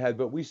look ahead,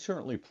 but we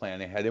certainly plan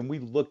ahead, and we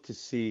look to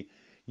see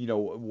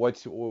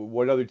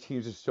what other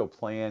teams are still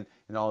playing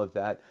and all of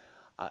that.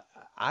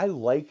 I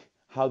like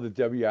how the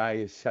WI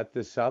has set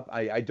this up.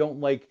 I don't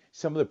like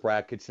some of the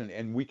brackets,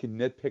 and we can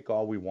nitpick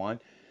all we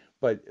want,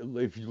 but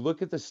if you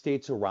look at the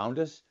states around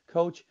us,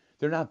 Coach,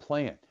 they're not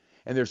playing.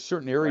 And there's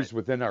certain areas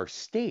within our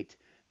state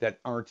that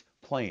aren't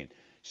playing.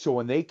 So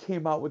when they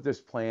came out with this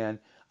plan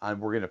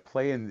on we're going to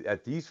play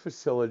at these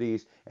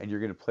facilities, and you're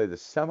going to play the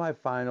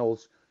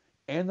semifinals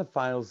and the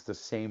finals the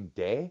same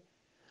day,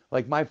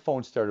 like my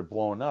phone started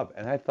blowing up,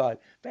 and I thought,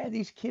 man,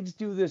 these kids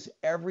do this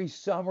every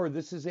summer.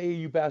 This is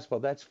AAU basketball.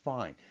 That's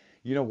fine.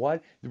 You know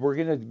what? We're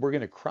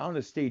gonna crown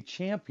a state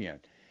champion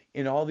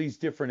in all these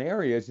different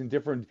areas in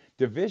different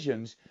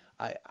divisions.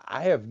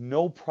 I have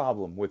no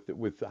problem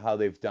with how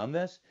they've done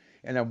this,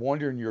 and I'm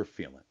wondering your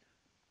feeling.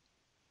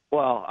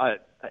 Well, I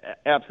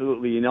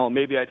absolutely.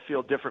 Maybe I'd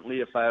feel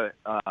differently if I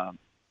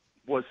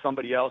was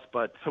somebody else,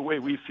 but the way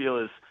we feel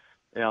is,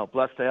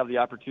 blessed to have the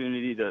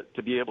opportunity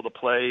to be able to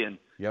play and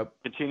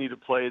continue to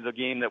play the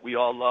game that we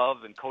all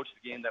love and coach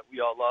the game that we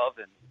all love.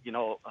 And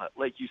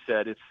like you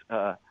said,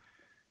 it's.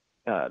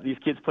 These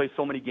kids play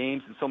so many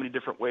games in so many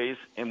different ways,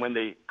 and when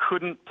they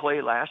couldn't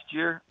play last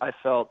year, I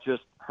felt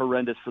just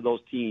horrendous for those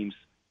teams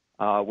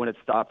when it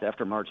stopped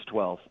after March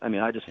 12th. I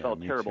mean, I just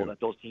felt terrible that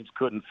those teams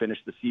couldn't finish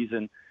the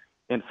season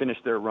and finish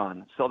their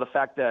run. So the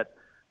fact that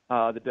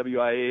the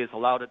WIA has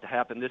allowed it to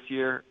happen this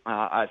year,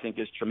 I think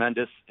is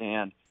tremendous,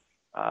 and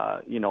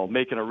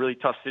making a really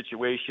tough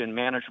situation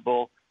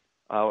manageable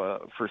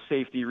for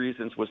safety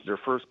reasons was their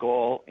first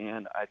goal,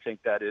 and I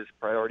think that is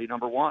priority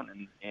number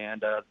one.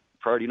 And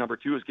priority number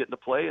two is getting to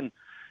play, and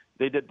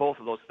they did both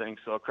of those things.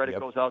 So credit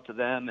goes out to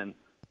them, and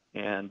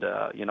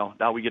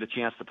now we get a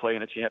chance to play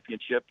in a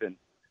championship. And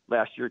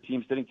last year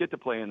teams didn't get to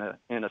play in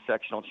a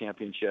sectional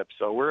championship.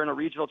 So we're in a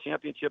regional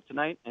championship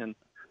tonight, and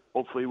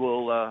hopefully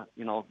we'll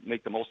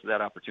make the most of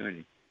that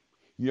opportunity.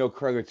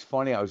 Craig, it's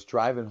funny. I was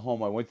driving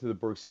home. I went to the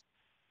Berks.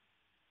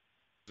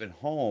 And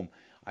home,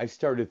 I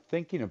started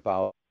thinking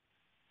about.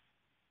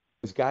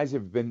 Those guys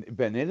have been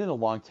in it a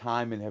long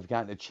time and have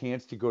gotten a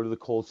chance to go to the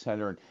Kohl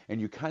Center, and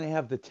you kind of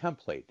have the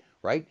template,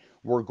 right?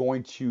 We're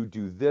going to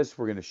do this.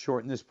 We're going to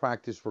shorten this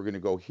practice. We're going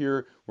to go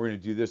here. We're going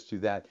to do this, do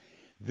that.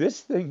 This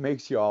thing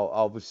makes you all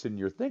of a sudden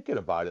you're thinking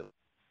about it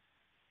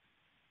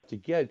to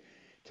get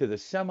to the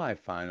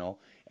semifinal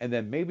and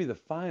then maybe the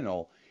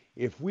final.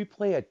 If we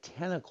play at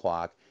 10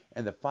 o'clock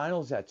and the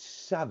final's at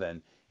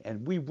 7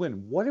 and we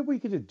win, what are we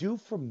going to do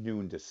from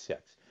noon to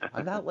 6?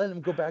 I'm not letting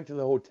them go back to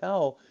the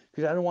hotel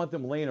because I don't want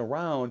them laying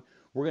around.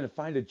 We're going to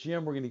find a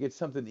gym. We're going to get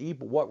something to eat.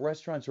 But what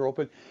restaurants are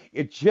open?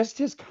 It just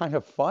is kind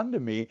of fun to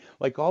me.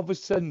 Like all of a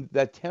sudden,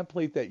 that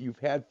template that you've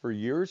had for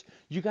years,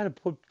 you got to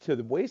put to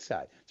the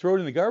wayside. Throw it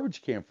in the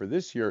garbage can for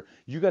this year.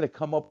 You got to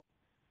come up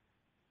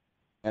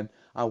and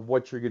on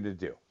what you're going to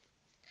do.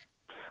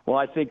 Well,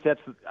 I think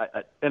that's,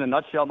 in a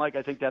nutshell, Mike,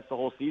 I think that's the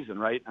whole season,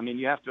 right? I mean,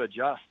 you have to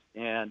adjust.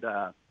 And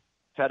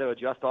had to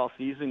adjust all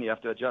season. You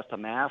have to adjust to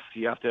masks.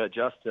 You have to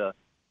adjust to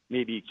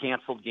maybe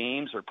canceled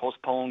games or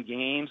postponed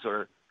games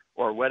or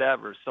or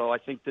whatever. So I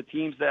think the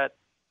teams that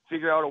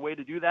figure out a way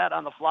to do that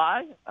on the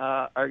fly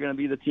are going to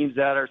be the teams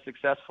that are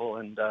successful.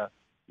 And,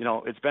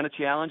 it's been a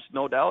challenge,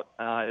 no doubt.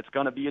 It's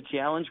going to be a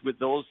challenge with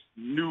those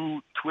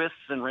new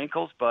twists and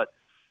wrinkles. But,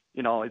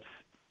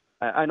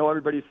 I know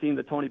everybody's seen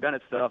the Tony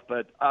Bennett stuff,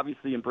 but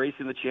obviously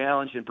embracing the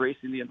challenge,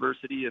 embracing the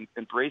adversity, and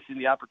embracing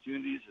the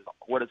opportunities is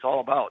what it's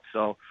all about.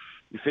 So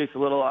you face a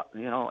little,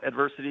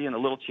 adversity, and a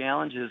little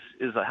challenge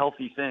is a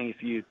healthy thing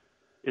if you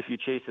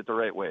chase it the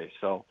right way.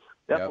 So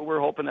that's what we're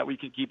hoping that we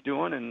can keep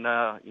doing. And,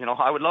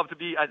 I would love to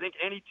I think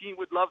any team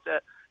would love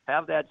to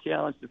have that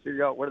challenge to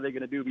figure out what are they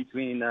going to do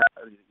between, the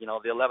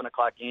 11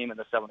 o'clock game and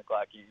the 7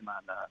 o'clock game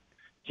on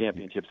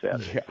Championship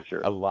Saturday, for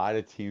sure. A lot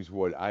of teams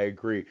would. I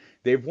agree.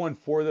 They've won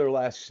 4 of their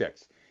last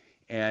 6.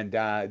 And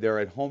they're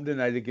at home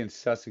tonight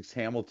against Sussex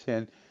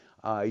Hamilton.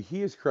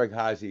 He is Craig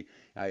Haase.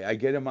 I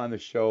get him on the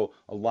show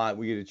a lot.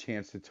 We get a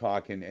chance to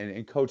talk.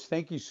 And Coach,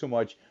 thank you so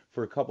much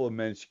for a couple of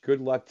minutes.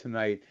 Good luck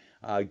tonight.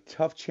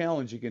 Tough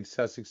challenge against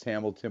Sussex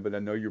Hamilton, but I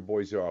know your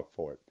boys are up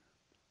for it.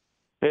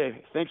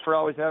 Hey, thanks for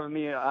always having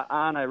me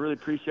on. I really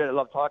appreciate it. I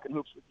love talking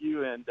hoops with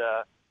you,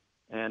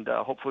 and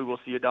hopefully we'll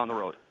see you down the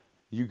road.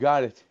 You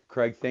got it,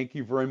 Craig. Thank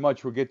you very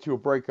much. We'll get to a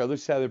break. Other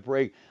side of the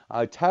break,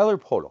 Tyler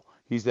Podol.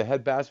 He's the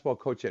head basketball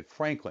coach at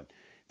Franklin.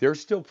 They're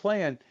still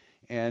playing,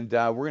 and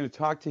we're going to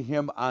talk to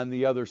him on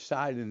the other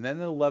side. And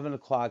then at 11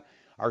 o'clock,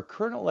 our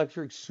Current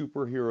Electric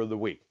Superhero of the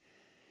Week.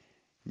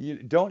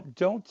 Don't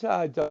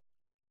tell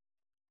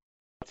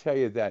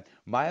you that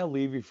Maya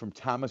Levy from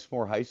Thomas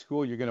More High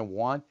School, you're going to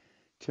want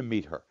to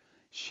meet her.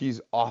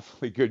 She's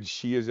awfully good.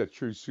 She is a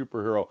true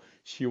superhero.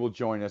 She will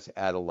join us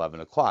at 11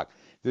 o'clock.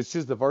 This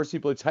is the Varsity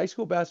Blitz High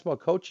School Basketball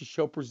Coaches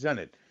Show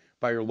presented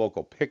by your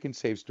local Pick and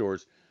Save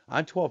stores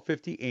on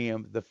 1250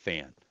 AM The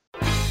Fan.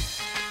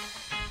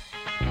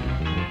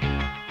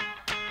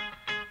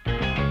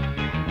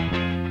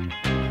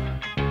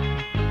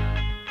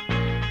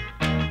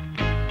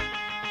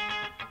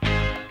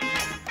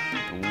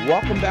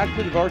 Welcome back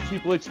to the Varsity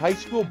Blitz High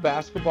School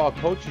Basketball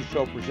Coaches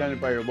Show presented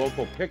by your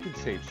local Pick and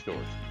Save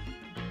stores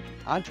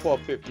on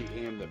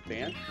 1250 AM The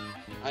Fan.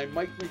 I'm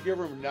Mike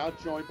McGivern, now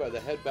joined by the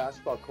head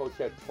basketball coach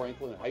at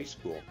Franklin High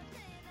School.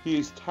 He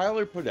is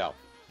Tyler Podol.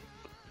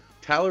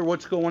 Tyler,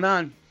 what's going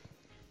on?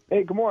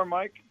 Hey, good morning,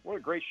 Mike. What a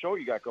great show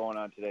you got going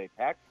on today.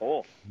 Packed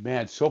full.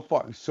 Man, so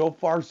far,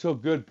 so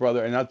good,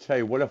 brother. And I'll tell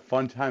you, what a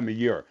fun time of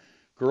year.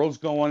 Girls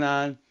going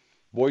on,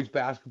 boys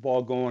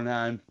basketball going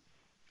on.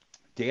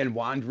 Dan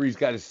Wandry's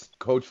got his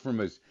coach from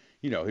his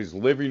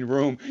living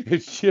room.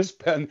 It's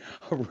just been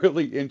a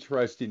really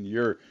interesting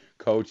year,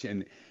 Coach.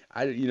 And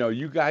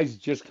you guys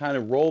just kind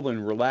of roll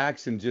and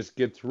relax and just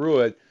get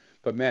through it.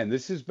 But man,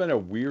 this has been a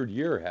weird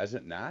year, has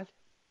it not?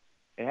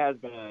 It has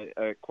been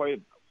quite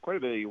a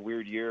bit of a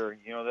weird year.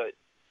 That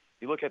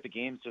you look at the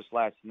games just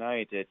last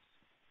night, it's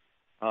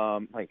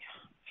like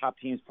top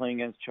teams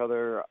playing against each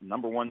other,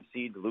 number 1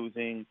 seed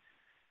losing,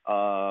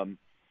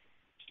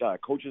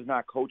 coaches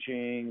not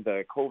coaching.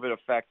 The COVID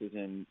effect is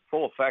in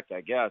full effect,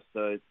 I guess.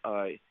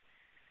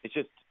 It's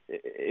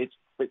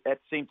at the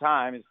same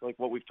time, it's like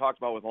what we've talked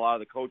about with a lot of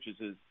the coaches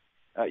is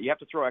you have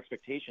to throw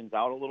expectations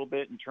out a little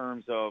bit in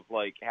terms of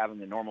like having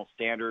the normal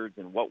standards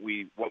and what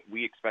we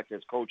expect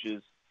as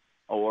coaches,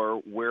 or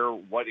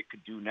what it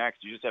could do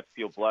next. You just have to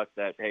feel blessed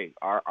that, hey,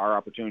 our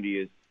opportunity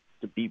is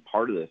to be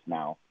part of this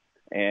now,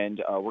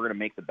 and we're going to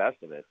make the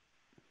best of it.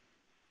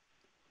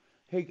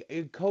 Hey,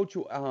 Coach,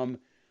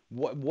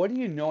 what do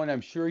you know? And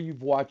I'm sure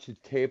you've watched the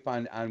tape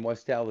on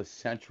West Allis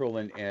Central,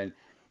 and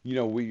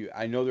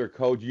I know their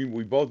coach.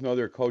 We both know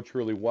their coach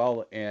really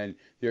well, and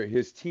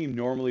his team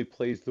normally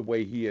plays the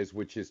way he is,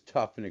 which is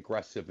tough and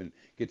aggressive and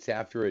gets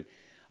after it.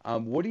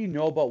 What do you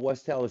know about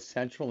West Allis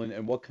Central,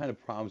 and what kind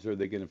of problems are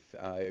they going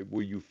to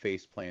will you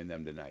face playing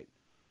them tonight?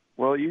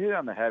 Well, you hit it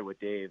on the head with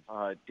Dave.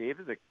 Dave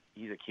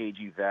he's a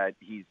KG vet.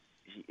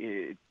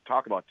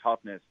 Talk about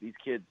toughness. These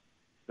kids,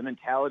 the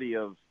mentality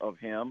of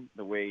him,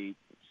 the way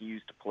he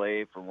used to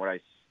play, from what I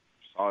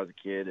saw as a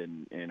kid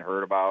and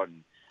heard about,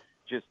 and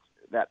just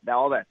that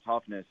all that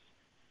toughness,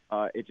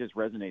 it just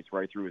resonates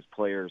right through his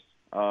players.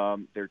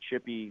 They're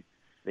chippy.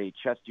 They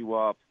chest you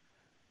up.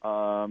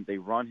 They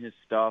run his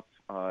stuff.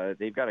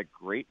 They've got a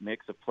great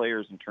mix of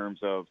players in terms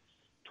of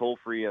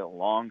Toll-Free, a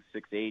long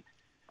 6'8"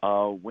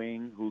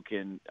 wing who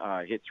can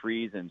hit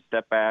threes and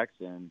step backs,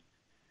 and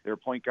their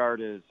point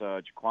guard is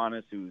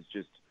Jaquanis, who's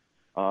just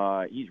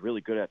he's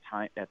really good at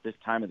this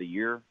time of the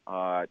year.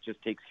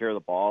 Just takes care of the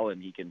ball,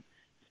 and he can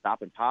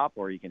stop and pop,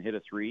 or he can hit a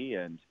three.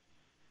 And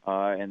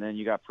then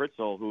you got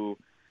Fritzl, who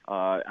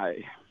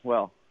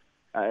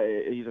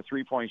he's a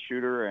three-point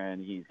shooter,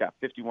 and he's got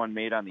 51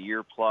 made on the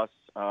year plus.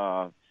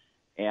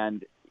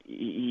 And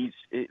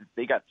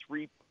they got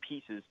 3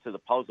 pieces to the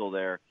puzzle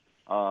there,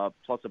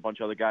 plus a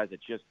bunch of other guys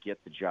that just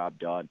get the job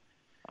done.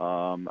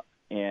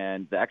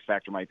 And the X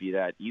factor might be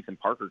that Ethan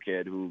Parker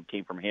kid who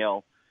came from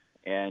Hale,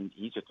 and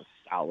he's just a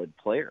solid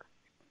player.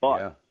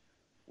 But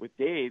with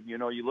Dave, you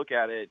look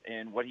at it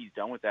and what he's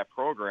done with that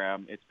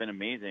program, it's been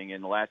amazing.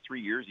 In the last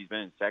 3 years, he's been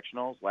in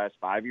sectionals. Last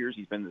 5 years,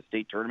 he's been in the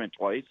state tournament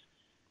twice.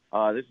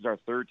 This is our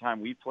 3rd time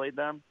we've played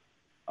them.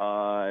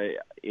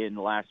 in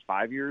the last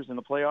 5 years in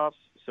the playoffs.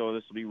 So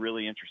this will be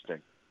really interesting.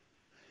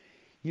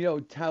 You know,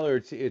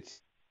 Tyler,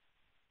 it's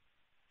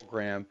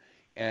program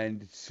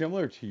and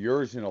similar to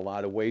yours in a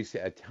lot of ways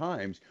at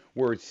times,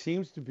 where it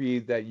seems to be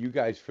that you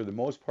guys, for the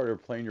most part, are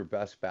playing your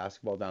best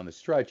basketball down the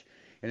stretch.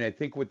 And I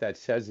think what that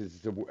says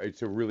is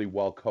it's a really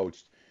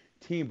well-coached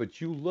team.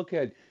 But you look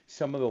at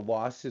some of the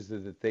losses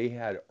that they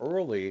had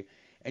early,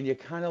 and you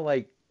kind of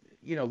like,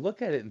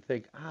 look at it and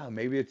think,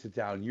 maybe it's a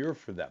down year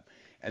for them.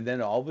 And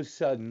then all of a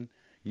sudden,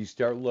 you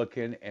start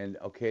looking, and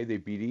okay, they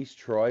beat East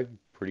Troy,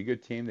 pretty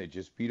good team. They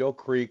just beat Oak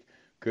Creek,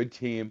 good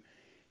team.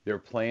 They're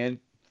playing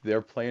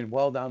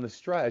well down the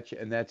stretch,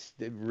 and that's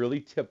really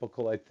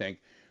typical, I think,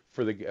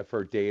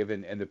 for Dave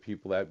and the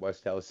people at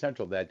West Allis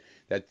Central.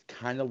 That's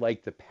kind of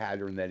like the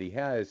pattern that he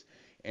has.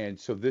 And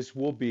so this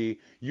will be.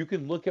 You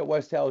can look at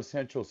West Allis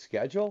Central's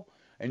schedule,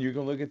 and you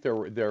can look at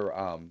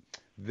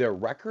their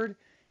record,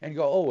 and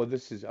go, oh,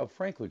 well,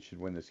 Franklin should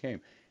win this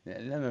game.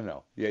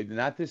 No. Yeah,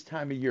 not this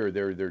time of year.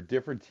 They're a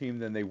different team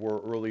than they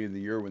were early in the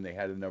year when they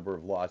had a number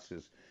of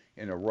losses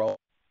in a row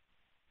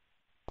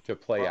to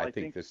play. I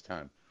think this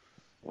time.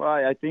 Well,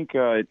 I think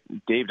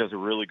Dave does a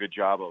really good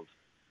job of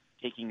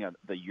taking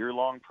the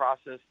year-long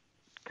process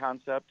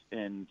concept,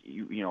 and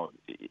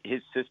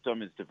his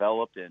system is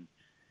developed,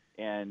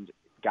 and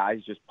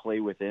guys just play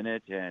within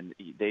it, and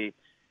they,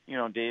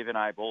 Dave and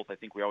I both, I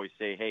think we always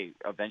say, hey,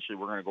 eventually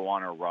we're going to go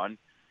on a run.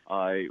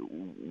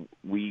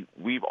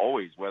 We've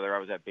always, whether I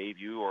was at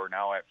Bayview or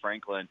now at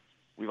Franklin,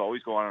 we've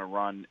always gone on a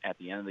run at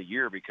the end of the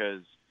year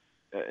because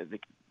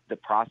the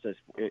process,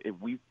 if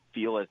we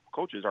feel as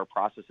coaches, our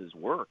processes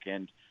work,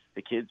 and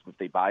the kids, if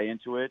they buy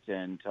into it,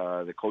 and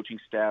the coaching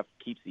staff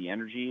keeps the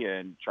energy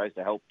and tries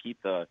to help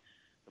keep the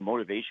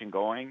motivation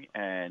going.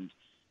 And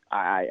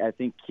I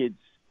think kids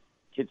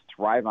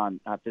thrive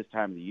at this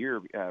time of the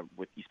year,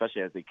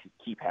 especially as they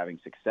keep having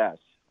success.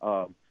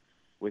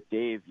 With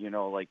Dave,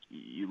 like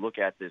you look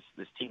at this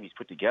team he's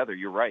put together,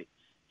 you're right.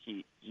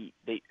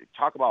 They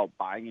talk about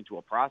buying into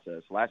a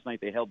process. Last night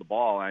they held the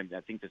ball. I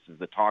think this is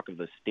the talk of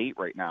the state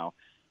right now.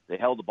 They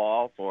held the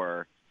ball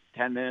for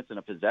 10 minutes in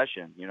a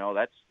possession.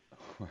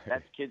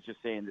 That's kids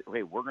just saying,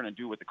 hey, we're going to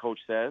do what the coach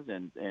says,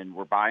 and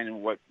we're buying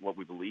in what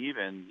we believe,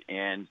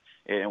 and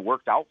it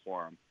worked out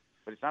for them.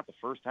 But it's not the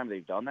first time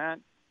they've done that,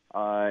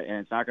 and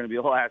it's not going to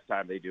be the last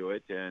time they do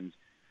it. And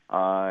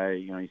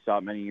you saw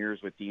it many years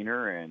with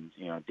Diener, and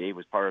Dave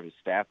was part of his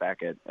staff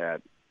back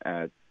at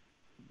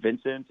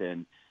Vincent,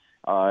 and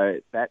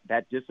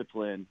that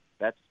discipline.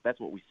 That's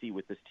what we see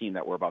with this team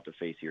that we're about to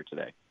face here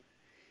today.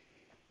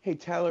 Hey,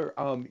 Tyler,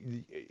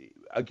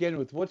 again,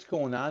 with what's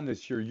going on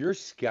this year, your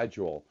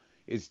schedule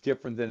is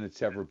different than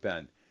it's ever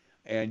been.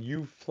 And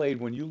you've played,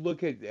 when you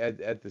look at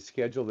the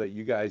schedule that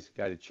you guys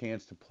got a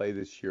chance to play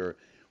this year,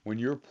 when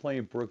you're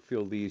playing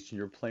Brookfield East and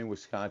you're playing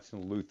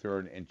Wisconsin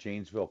Lutheran and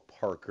Janesville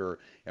Parker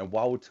and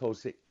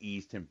Wauwatosa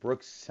East and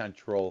Brooks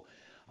Central,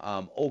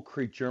 Oak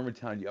Creek,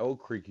 Germantown, Oak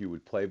Creek you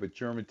would play, but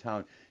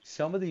Germantown,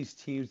 some of these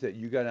teams that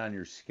you got on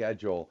your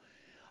schedule,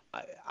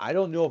 I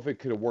don't know if it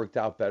could have worked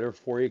out better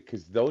for you,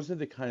 because those are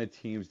the kind of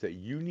teams that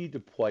you need to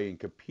play and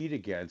compete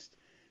against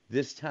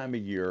this time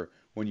of year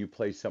when you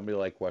play somebody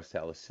like West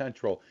Allis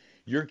Central.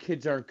 Your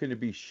kids aren't going to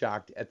be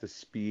shocked at the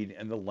speed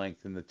and the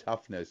length and the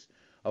toughness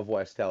of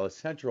West Allis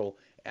Central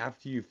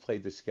after you've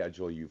played the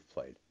schedule you've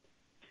played.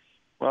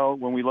 Well,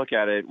 when we look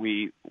at it,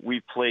 we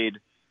played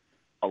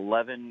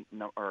 9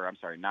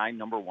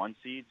 number one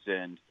seeds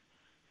and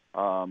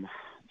throughout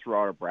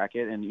our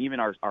bracket, and even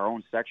our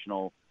own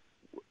sectional.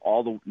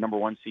 All the number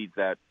one seeds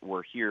that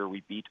were here,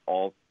 we beat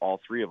all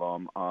three of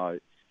them.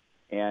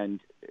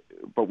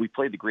 But we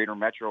played the Greater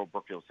Metro,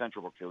 Brookfield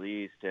Central, Brookfield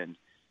East, and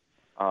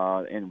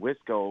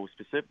Wisco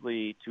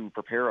specifically to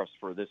prepare us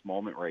for this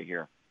moment right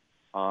here.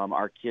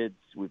 Our kids,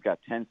 we've got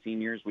 10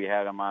 seniors. We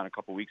had them on a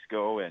couple weeks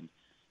ago, and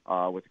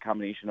with a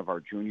combination of our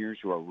juniors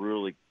who are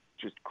really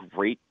just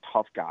great,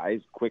 tough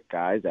guys, quick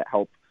guys that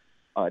help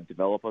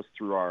develop us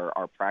through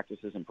our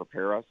practices and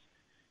prepare us.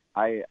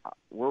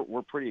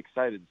 We're pretty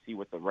excited to see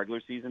what the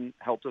regular season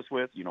helped us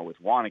with, with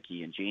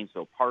Waunakee and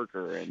Janesville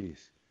Parker, and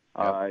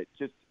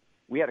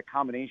we had a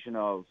combination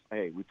of,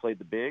 hey, we played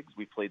the bigs,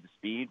 we played the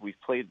speed, we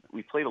played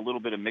a little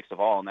bit of mix of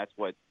all, and that's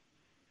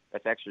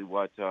actually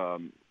what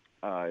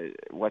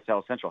West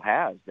Allis Central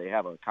has. They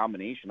have a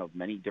combination of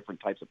many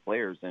different types of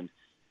players, and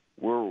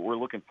we're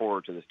looking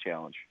forward to this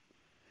challenge.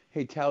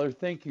 Hey, Tyler,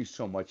 thank you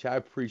so much. I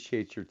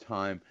appreciate your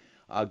time.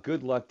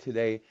 Good luck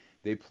today.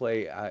 They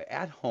play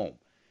at home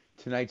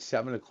tonight,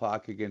 7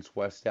 o'clock against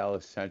West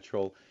Allis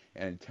Central.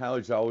 And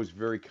Tyler's always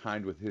very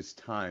kind with his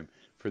time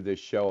for this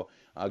show.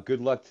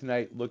 Good luck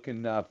tonight.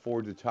 Looking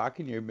forward to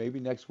talking to you maybe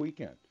next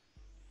weekend.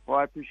 Well,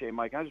 I appreciate it,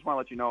 Mike. I just want to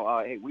let you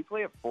know, hey, we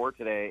play at 4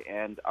 today,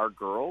 and our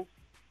girls,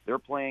 they're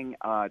playing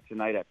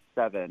tonight at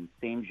 7,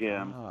 same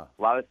gym. A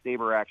lot of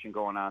Sabre action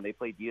going on. They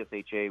play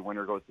DSHA,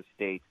 winner goes to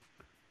state.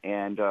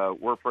 And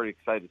we're pretty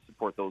excited to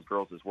support those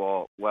girls as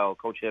well. Well,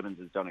 Coach Hibbins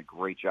has done a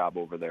great job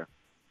over there.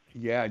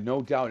 Yeah,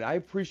 no doubt. I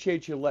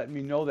appreciate you letting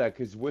me know that,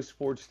 because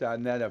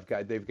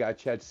WisSports.net, they've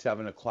got you at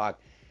 7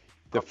 o'clock.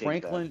 The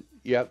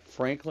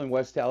Franklin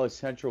West Allis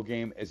Central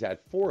game is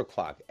at 4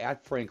 o'clock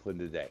at Franklin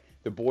today.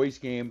 The boys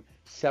game,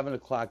 7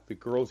 o'clock. The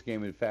girls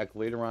game, in fact,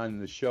 later on in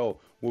the show,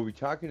 we'll be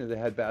talking to the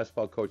head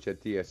basketball coach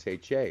at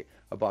DSHA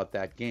about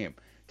that game.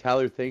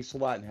 Tyler, thanks a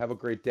lot and have a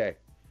great day.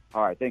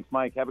 All right. Thanks,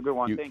 Mike. Have a good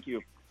one. Thank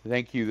you.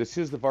 Thank you. This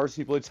is the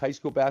Varsity Blitz High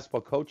School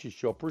Basketball Coaches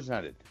Show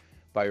presented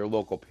by your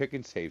local Pick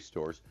and Save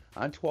stores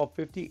on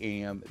 1250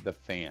 AM The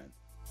Fan.